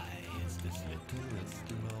faster.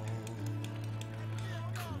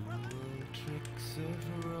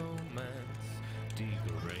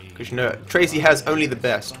 Because you know, Tracy has only the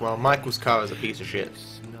best, while Michael's car is a piece of shit.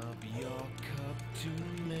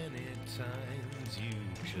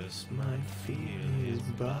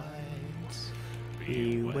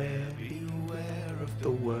 Beware, beware of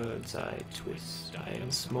the words I twist. I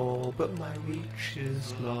am small, but my reach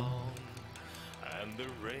is long. And the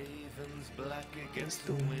ravens black against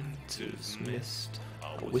the winter's mist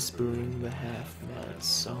are whispering the half-man's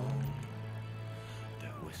song. They're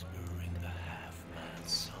whispering the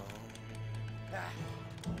half-man's song.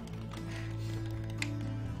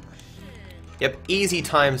 Yep, easy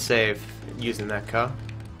time save using that car.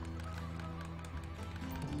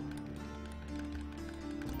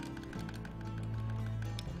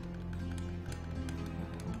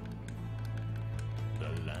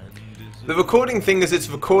 The recording thing is it's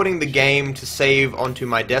recording the game to save onto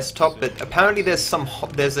my desktop, but apparently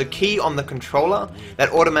there's a key on the controller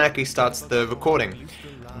that automatically starts the recording.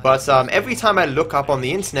 But every time I look up on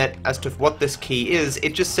the internet as to what this key is,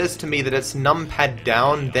 it just says to me that it's numpad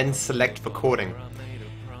down, then select recording.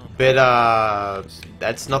 But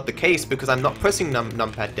that's not the case because I'm not pressing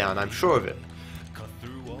numpad down, I'm sure of it.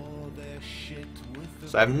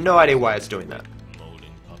 So I have no idea why it's doing that.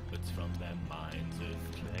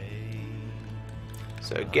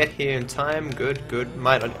 So get here in time, good, good.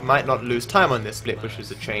 Might not lose time on this split, which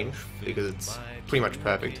is a change, because it's pretty much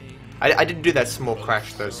perfect. I did do that small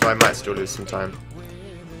crash though, so I might still lose some time.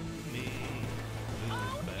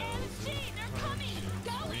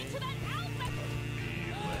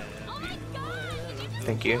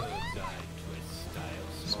 Thank you.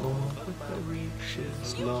 Small, but the reach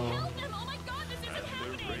is long.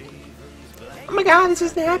 Oh my god, this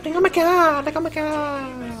isn't happening! Oh my god! Like, oh my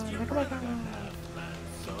god! Like, oh my god!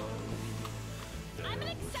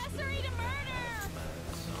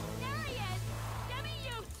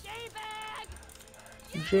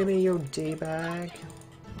 Jimmy, you D-bag.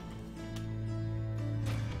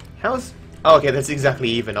 How's... Oh, okay, that's exactly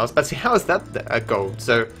even. I was about to say, how is that a gold?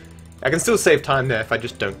 So, I can still save time there if I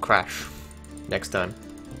just don't crash next time.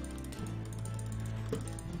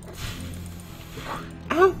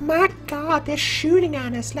 Oh my god, they're shooting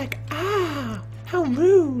at us like, ah, how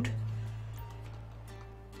rude.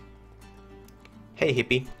 Hey,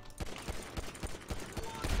 hippie.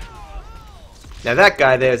 Now that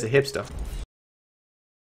guy there is a hipster.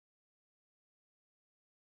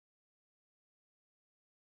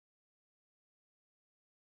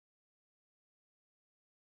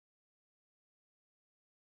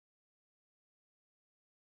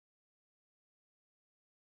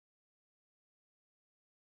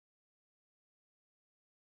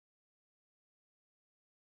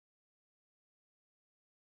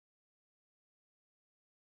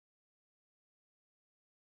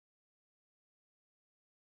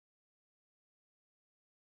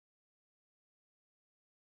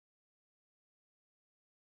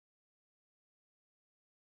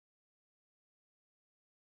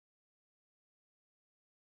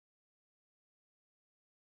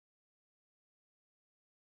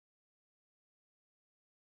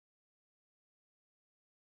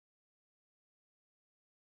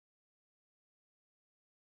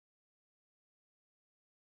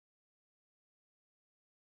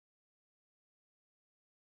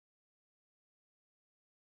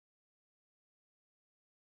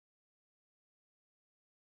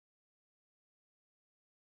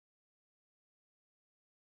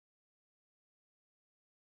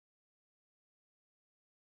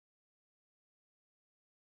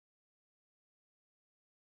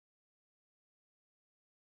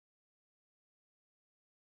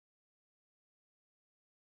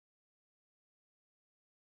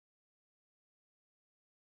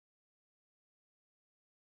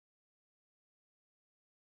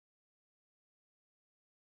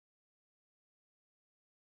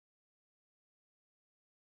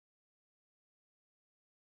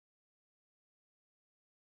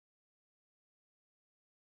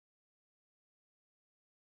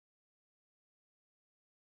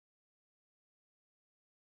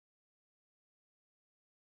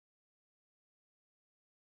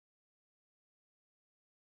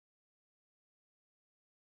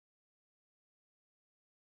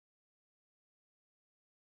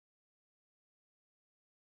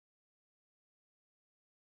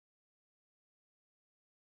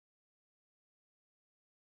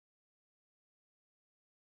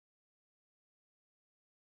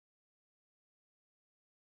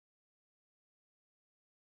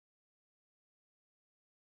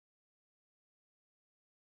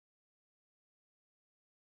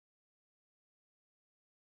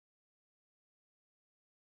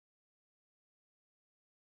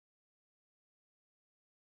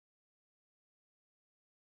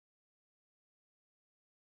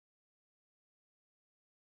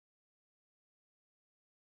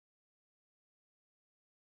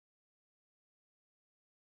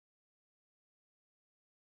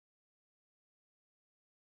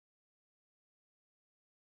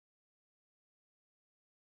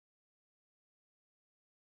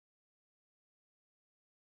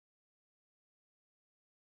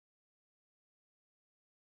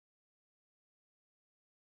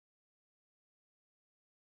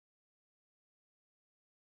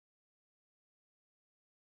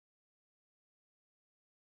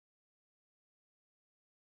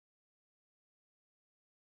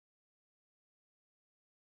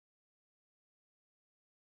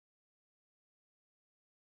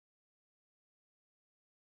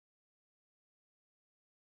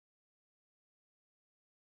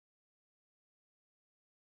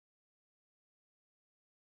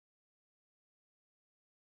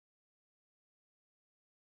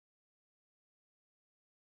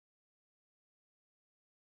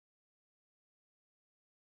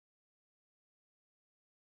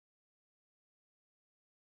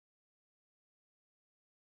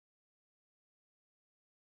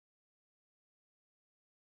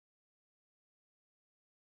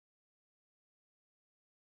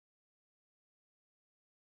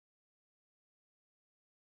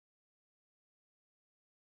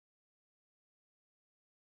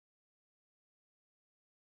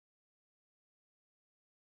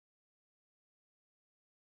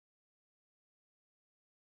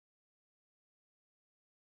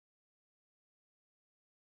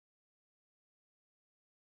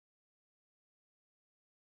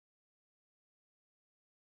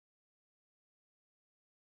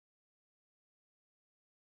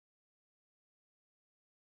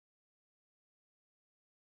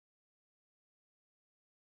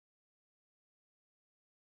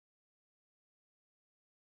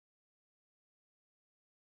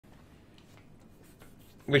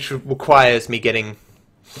 which requires me getting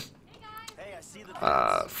Hey, I see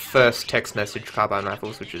the first text message carbine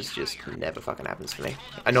rifles, which is just never fucking happens for me.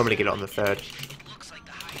 I normally get it on the third. Looks like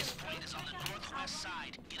the highest point is on the northwest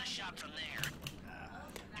side. Get a shot from there.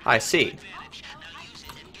 I see. Advantage. Now use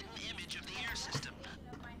it and get an image of the air system.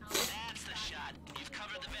 That's the shot. You've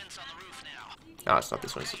covered the vents on the roof now. Oh, it's not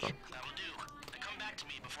this one, it's this one. That'll do. Now come back to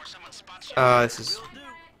me before someone spots you.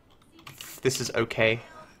 This is okay.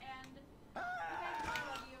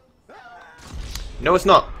 No, it's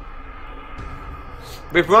not.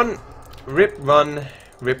 Rip run, rip run,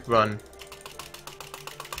 rip run.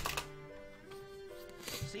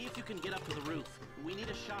 See if you can get up to the roof. We need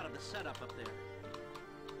a shot of the setup up there.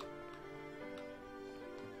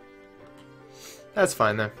 That's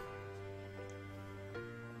fine though.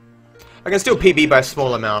 I can still PB by a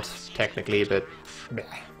small amount, technically, but bleh.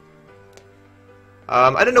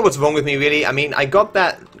 I don't know what's wrong with me really. I mean, I got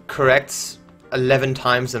that correct 11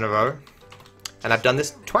 times in a row, and I've done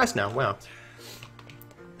this twice now. Wow.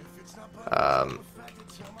 I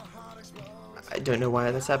don't know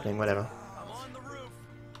why that's happening. Whatever.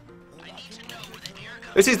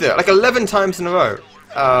 This is there, like 11 times in a row.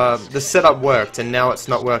 The setup worked, and now it's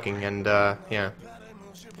not working, and yeah.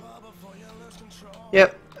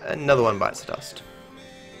 Yep, another one bites the dust.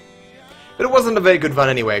 But it wasn't a very good run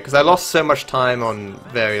anyway, because I lost so much time on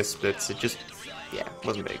various splits. It just, yeah,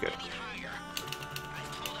 wasn't very good.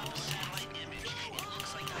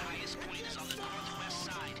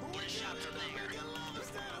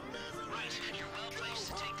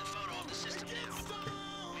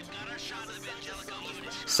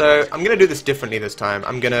 So, I'm gonna do this differently this time.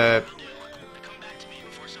 I'm gonna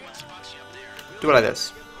do it like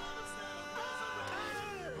this.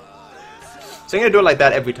 So I'm gonna do it like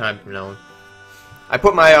that every time from now on. I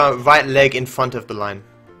put my right leg in front of the line,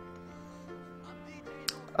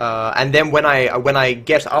 and then when I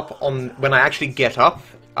get up when I actually get up,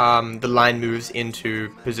 the line moves into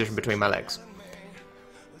position between my legs.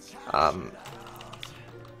 I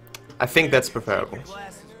think that's preferable.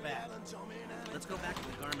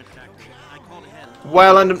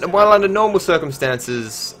 While under normal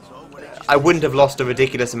circumstances, I wouldn't have lost a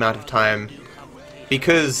ridiculous amount of time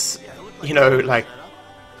because, you know, like,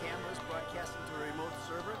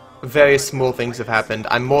 various small things have happened.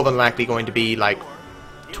 I'm more than likely going to be like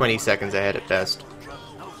 20 seconds ahead at best.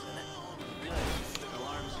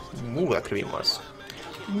 Ooh, that could have been worse.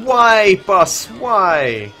 Why, boss?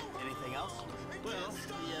 Why? anything else? Well, the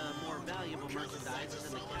more valuable merchandise is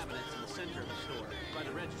in the cabinets in the center of the store, by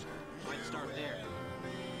the register. Might start there.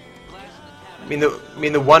 Glass in the cabinet. I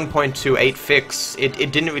mean the 1.28 fix, it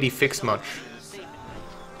didn't really fix much.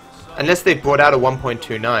 Unless they brought out a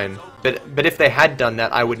 1.29. But if they had done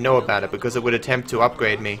that, I would know about it because it would attempt to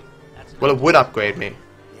upgrade me. Well, it would upgrade me.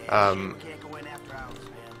 Can't go in after hours, man.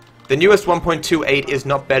 The newest 1.28 is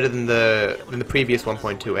not better than the previous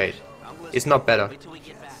 1.28. It's not better.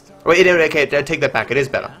 Wait, okay, I take that back. It is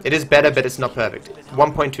better. It is better, but it's not perfect.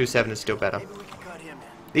 1.27 is still better.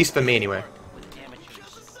 At least for me, anyway.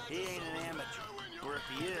 He ain't an amateur. Or if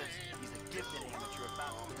he is, he's a gifted amateur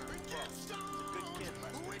about he's a good kid,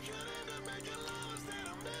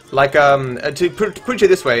 Like, to put it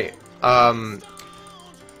this way,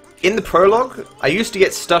 in the prologue, I used to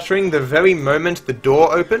get stuttering the very moment the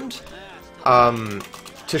door opened, to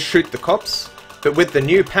shoot the cops, but with the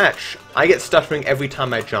new patch, I get stuttering every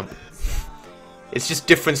time I jump. It's just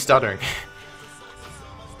different stuttering.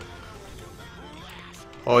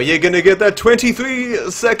 Oh, you're gonna get that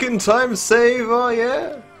 23-second time save, oh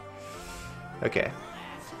yeah? Okay.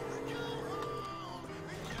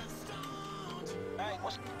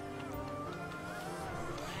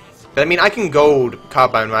 But I mean, I can gold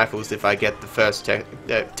carbine rifles if I get the first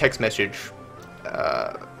text message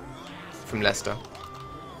from Lester.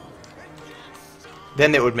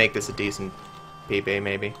 Then it would make this a decent PB,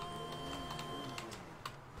 maybe.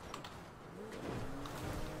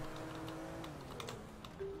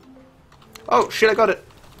 Oh, shit, I got it!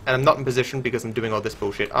 And I'm not in position because I'm doing all this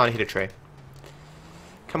bullshit. Oh, I hit a tray.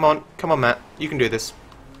 Come on, Matt. You can do this.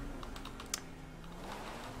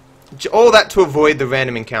 All that to avoid the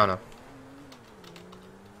random encounter. Am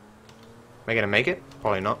I gonna make it?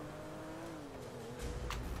 Probably not.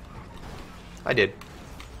 I did.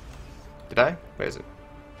 Did I? Where is it?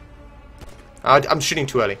 I'm shooting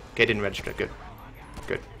too early. Okay, didn't register. Good.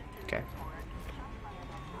 Good. Okay.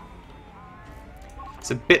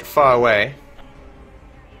 It's a bit far away.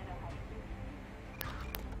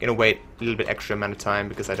 Gonna wait a little bit extra amount of time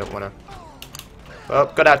because I don't wanna... Well,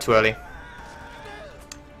 got out too early.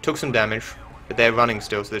 Took some damage, but they're running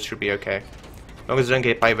still, so this should be okay. As long as I don't get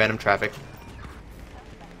hit by random traffic.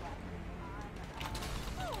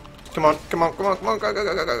 Come on, come on, come on, come on, go, go,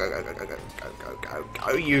 go, go, go, go, go, go, go, go, go,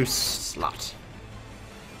 go, you slut.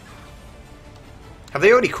 Have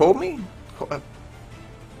they already called me?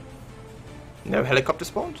 No helicopter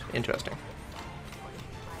spawned? Interesting.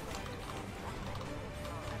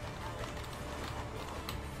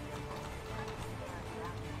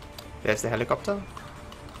 There's the helicopter.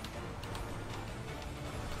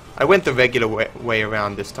 I went the regular way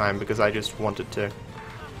around this time because I just wanted to.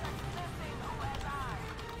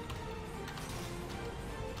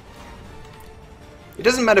 It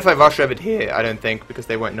doesn't matter if I rush over here, I don't think, because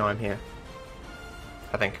they won't know I'm here.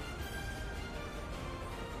 I think.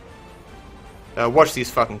 Watch these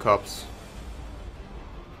fucking cops.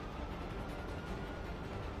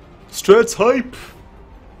 Strat's hype!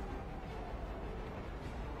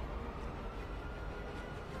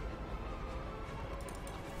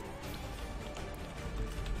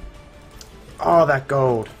 Oh, that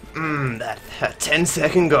gold. That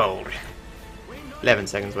 10-second gold. 11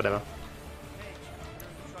 seconds, whatever.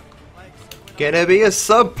 Gonna be a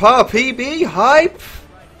subpar PB hype?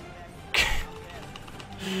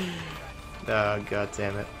 Oh, god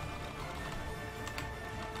damn it.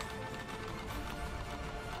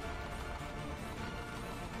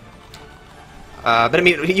 But I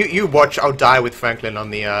mean, you watch. I'll die with Franklin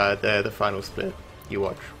on the final split. You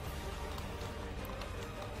watch.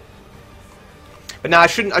 But now I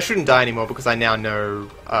shouldn't die anymore because I now know.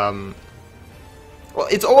 Well,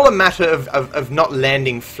 it's all a matter of not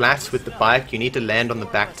landing flat with the bike. You need to land on the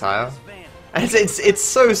back tire, and it's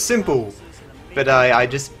so simple. But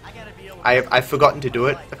I've forgotten to do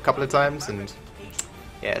it a couple of times, and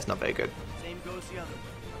yeah, it's not very good. Same goes the other way.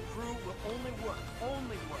 A crew will only work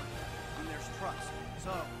when there's trust.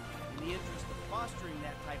 So, in the interest of fostering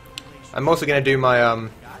that type of relationship, I'm also gonna do my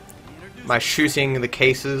my shooting the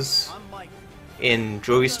cases in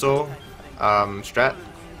jewelry store strat.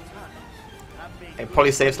 It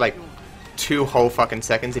probably saves like 2 whole fucking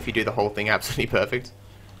seconds if you do the whole thing absolutely perfect.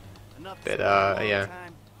 But yeah,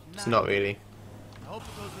 it's not really.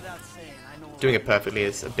 Doing it perfectly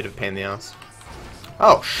is a bit of a pain in the ass.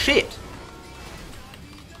 Oh shit!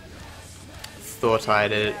 Thought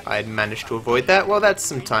I'd managed to avoid that. Well, that's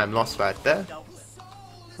some time lost right there.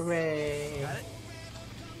 Hooray!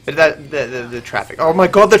 But the traffic. Oh my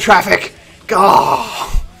god, the traffic!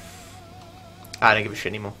 God! I don't give a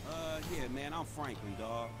shit anymore. Yeah, man, I'm Franklin,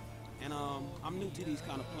 dog. And I'm new to these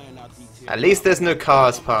kind of planned out details. At least there's no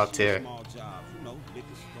cars parked here.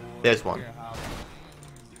 There's one.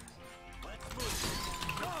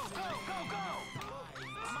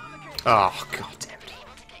 Oh, god damn it.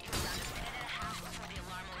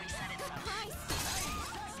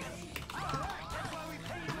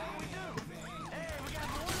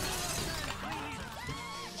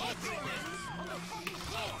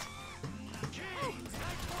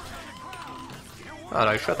 Oh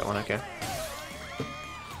no, shot that one, okay.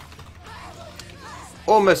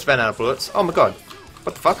 Almost ran out of bullets. Oh my god.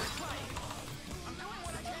 What the fuck?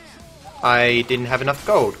 I didn't have enough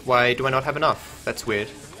gold. Why do I not have enough? That's weird.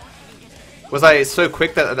 Was I so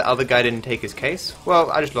quick that the other guy didn't take his case?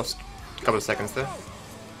 Well, I just lost a couple of seconds there.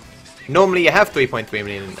 Normally you have 3.3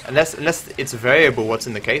 million, unless it's variable what's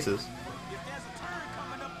in the cases.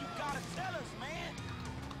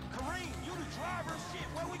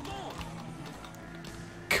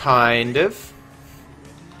 Kind of.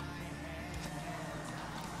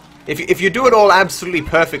 If you do it all absolutely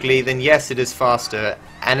perfectly, then yes, it is faster.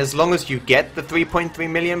 And as long as you get the 3.3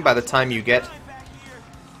 million by the time you get...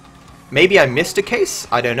 Maybe I missed a case?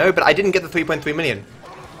 I don't know, but I didn't get the 3.3 million.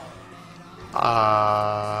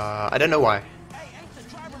 I don't know why.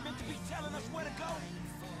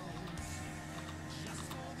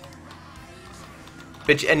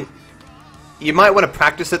 But, and you might want to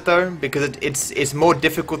practice it though, because it's more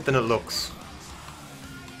difficult than it looks.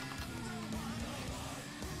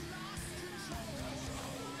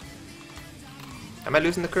 Am I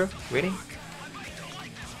losing the crew? Really?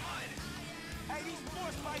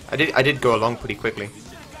 I did go along pretty quickly.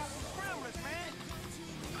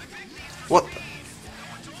 What?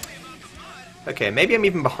 Okay, maybe I'm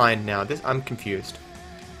even behind now. I'm confused.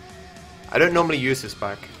 I don't normally use this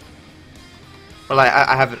bike. Well,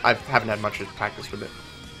 I haven't had much practice with it.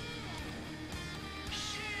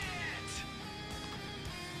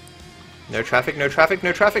 No traffic, no traffic,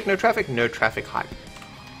 no traffic, no traffic, no traffic hype.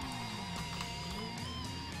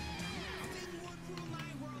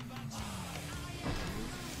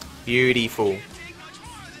 Beautiful.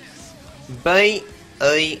 Beautiful.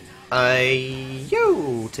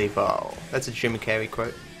 That's a Jim Carrey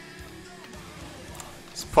quote.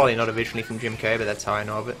 It's probably not originally from Jim Carrey, but that's how I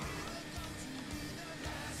know of it.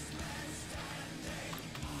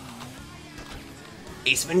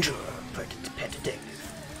 Ace Ventura, Pet Detective.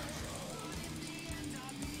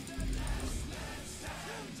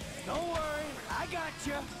 Don't worry, I got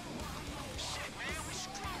you.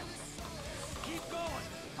 Keep going.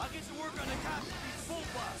 I'll get to work on the cops with these full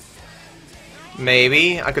bus.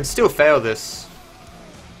 Maybe I could still fail this.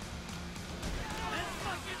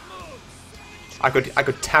 I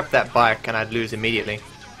could tap that bike and I'd lose immediately.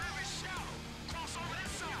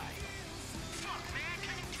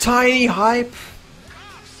 Tiny hype.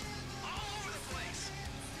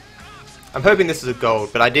 I'm hoping this is a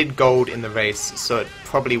gold, but I did gold in the race, so it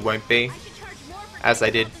probably won't be, as I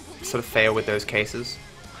did sort of fail with those cases.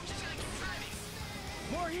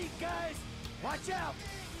 More heat, guys. Watch out.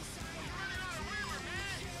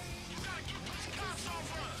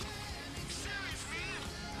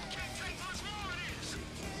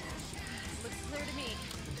 Looks clear to me.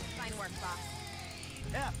 Fine work, boss.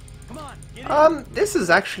 Yeah, come on. Get in. This is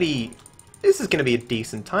going to be a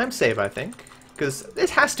decent time save, I think, because this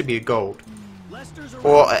has to be a gold. Lester's around.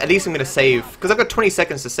 Or at least I'm going to save, because I've got 20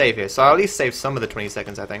 seconds to save here, so I'll at least save some of the 20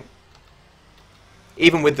 seconds, I think.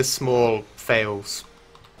 Even with the small fails.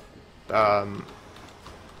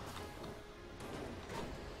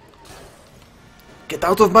 Get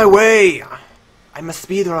out of my way! I'm a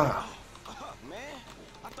speedrunner.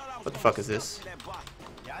 What the fuck is this? Yeah,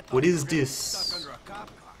 I thought What you is were gonna be this? stuck under a cop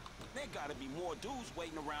car. There gotta be more dudes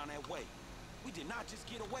waiting around that way. We did not just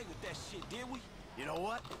get away with that shit, did we? You know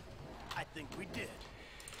what? I think we did.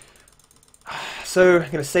 So,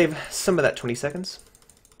 I'm going to save some of that 20 seconds.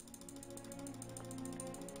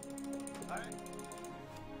 All right.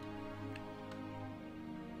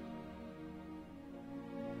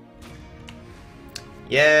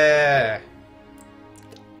 Yeah!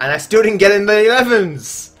 And I still didn't get in the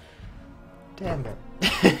 11s! Damn it.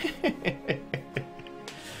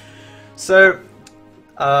 So,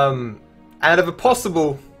 out of a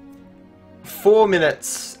possible 4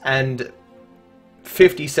 minutes and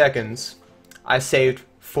 50 seconds, I saved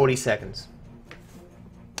 40 seconds.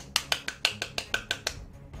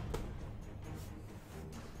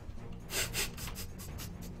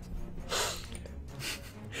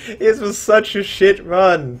 It was such a shit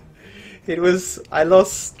run. I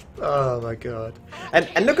lost, oh my god.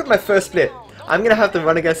 And look at my first split. I'm gonna have to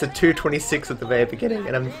run against a 226 at the very beginning,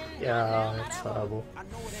 and yeah, it's horrible.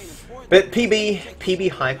 But PB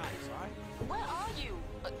hype. Where are you?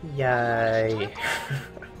 Yay.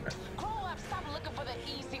 Crowolf, stop looking for the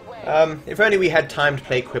easy way. If only we had time to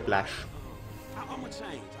play Quiplash. I'ma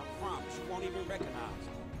change, I promise. You won't even recognize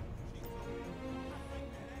me.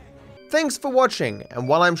 Thanks for watching, and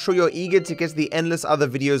while I'm sure you're eager to get to the endless other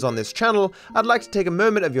videos on this channel, I'd like to take a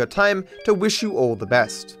moment of your time to wish you all the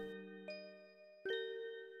best.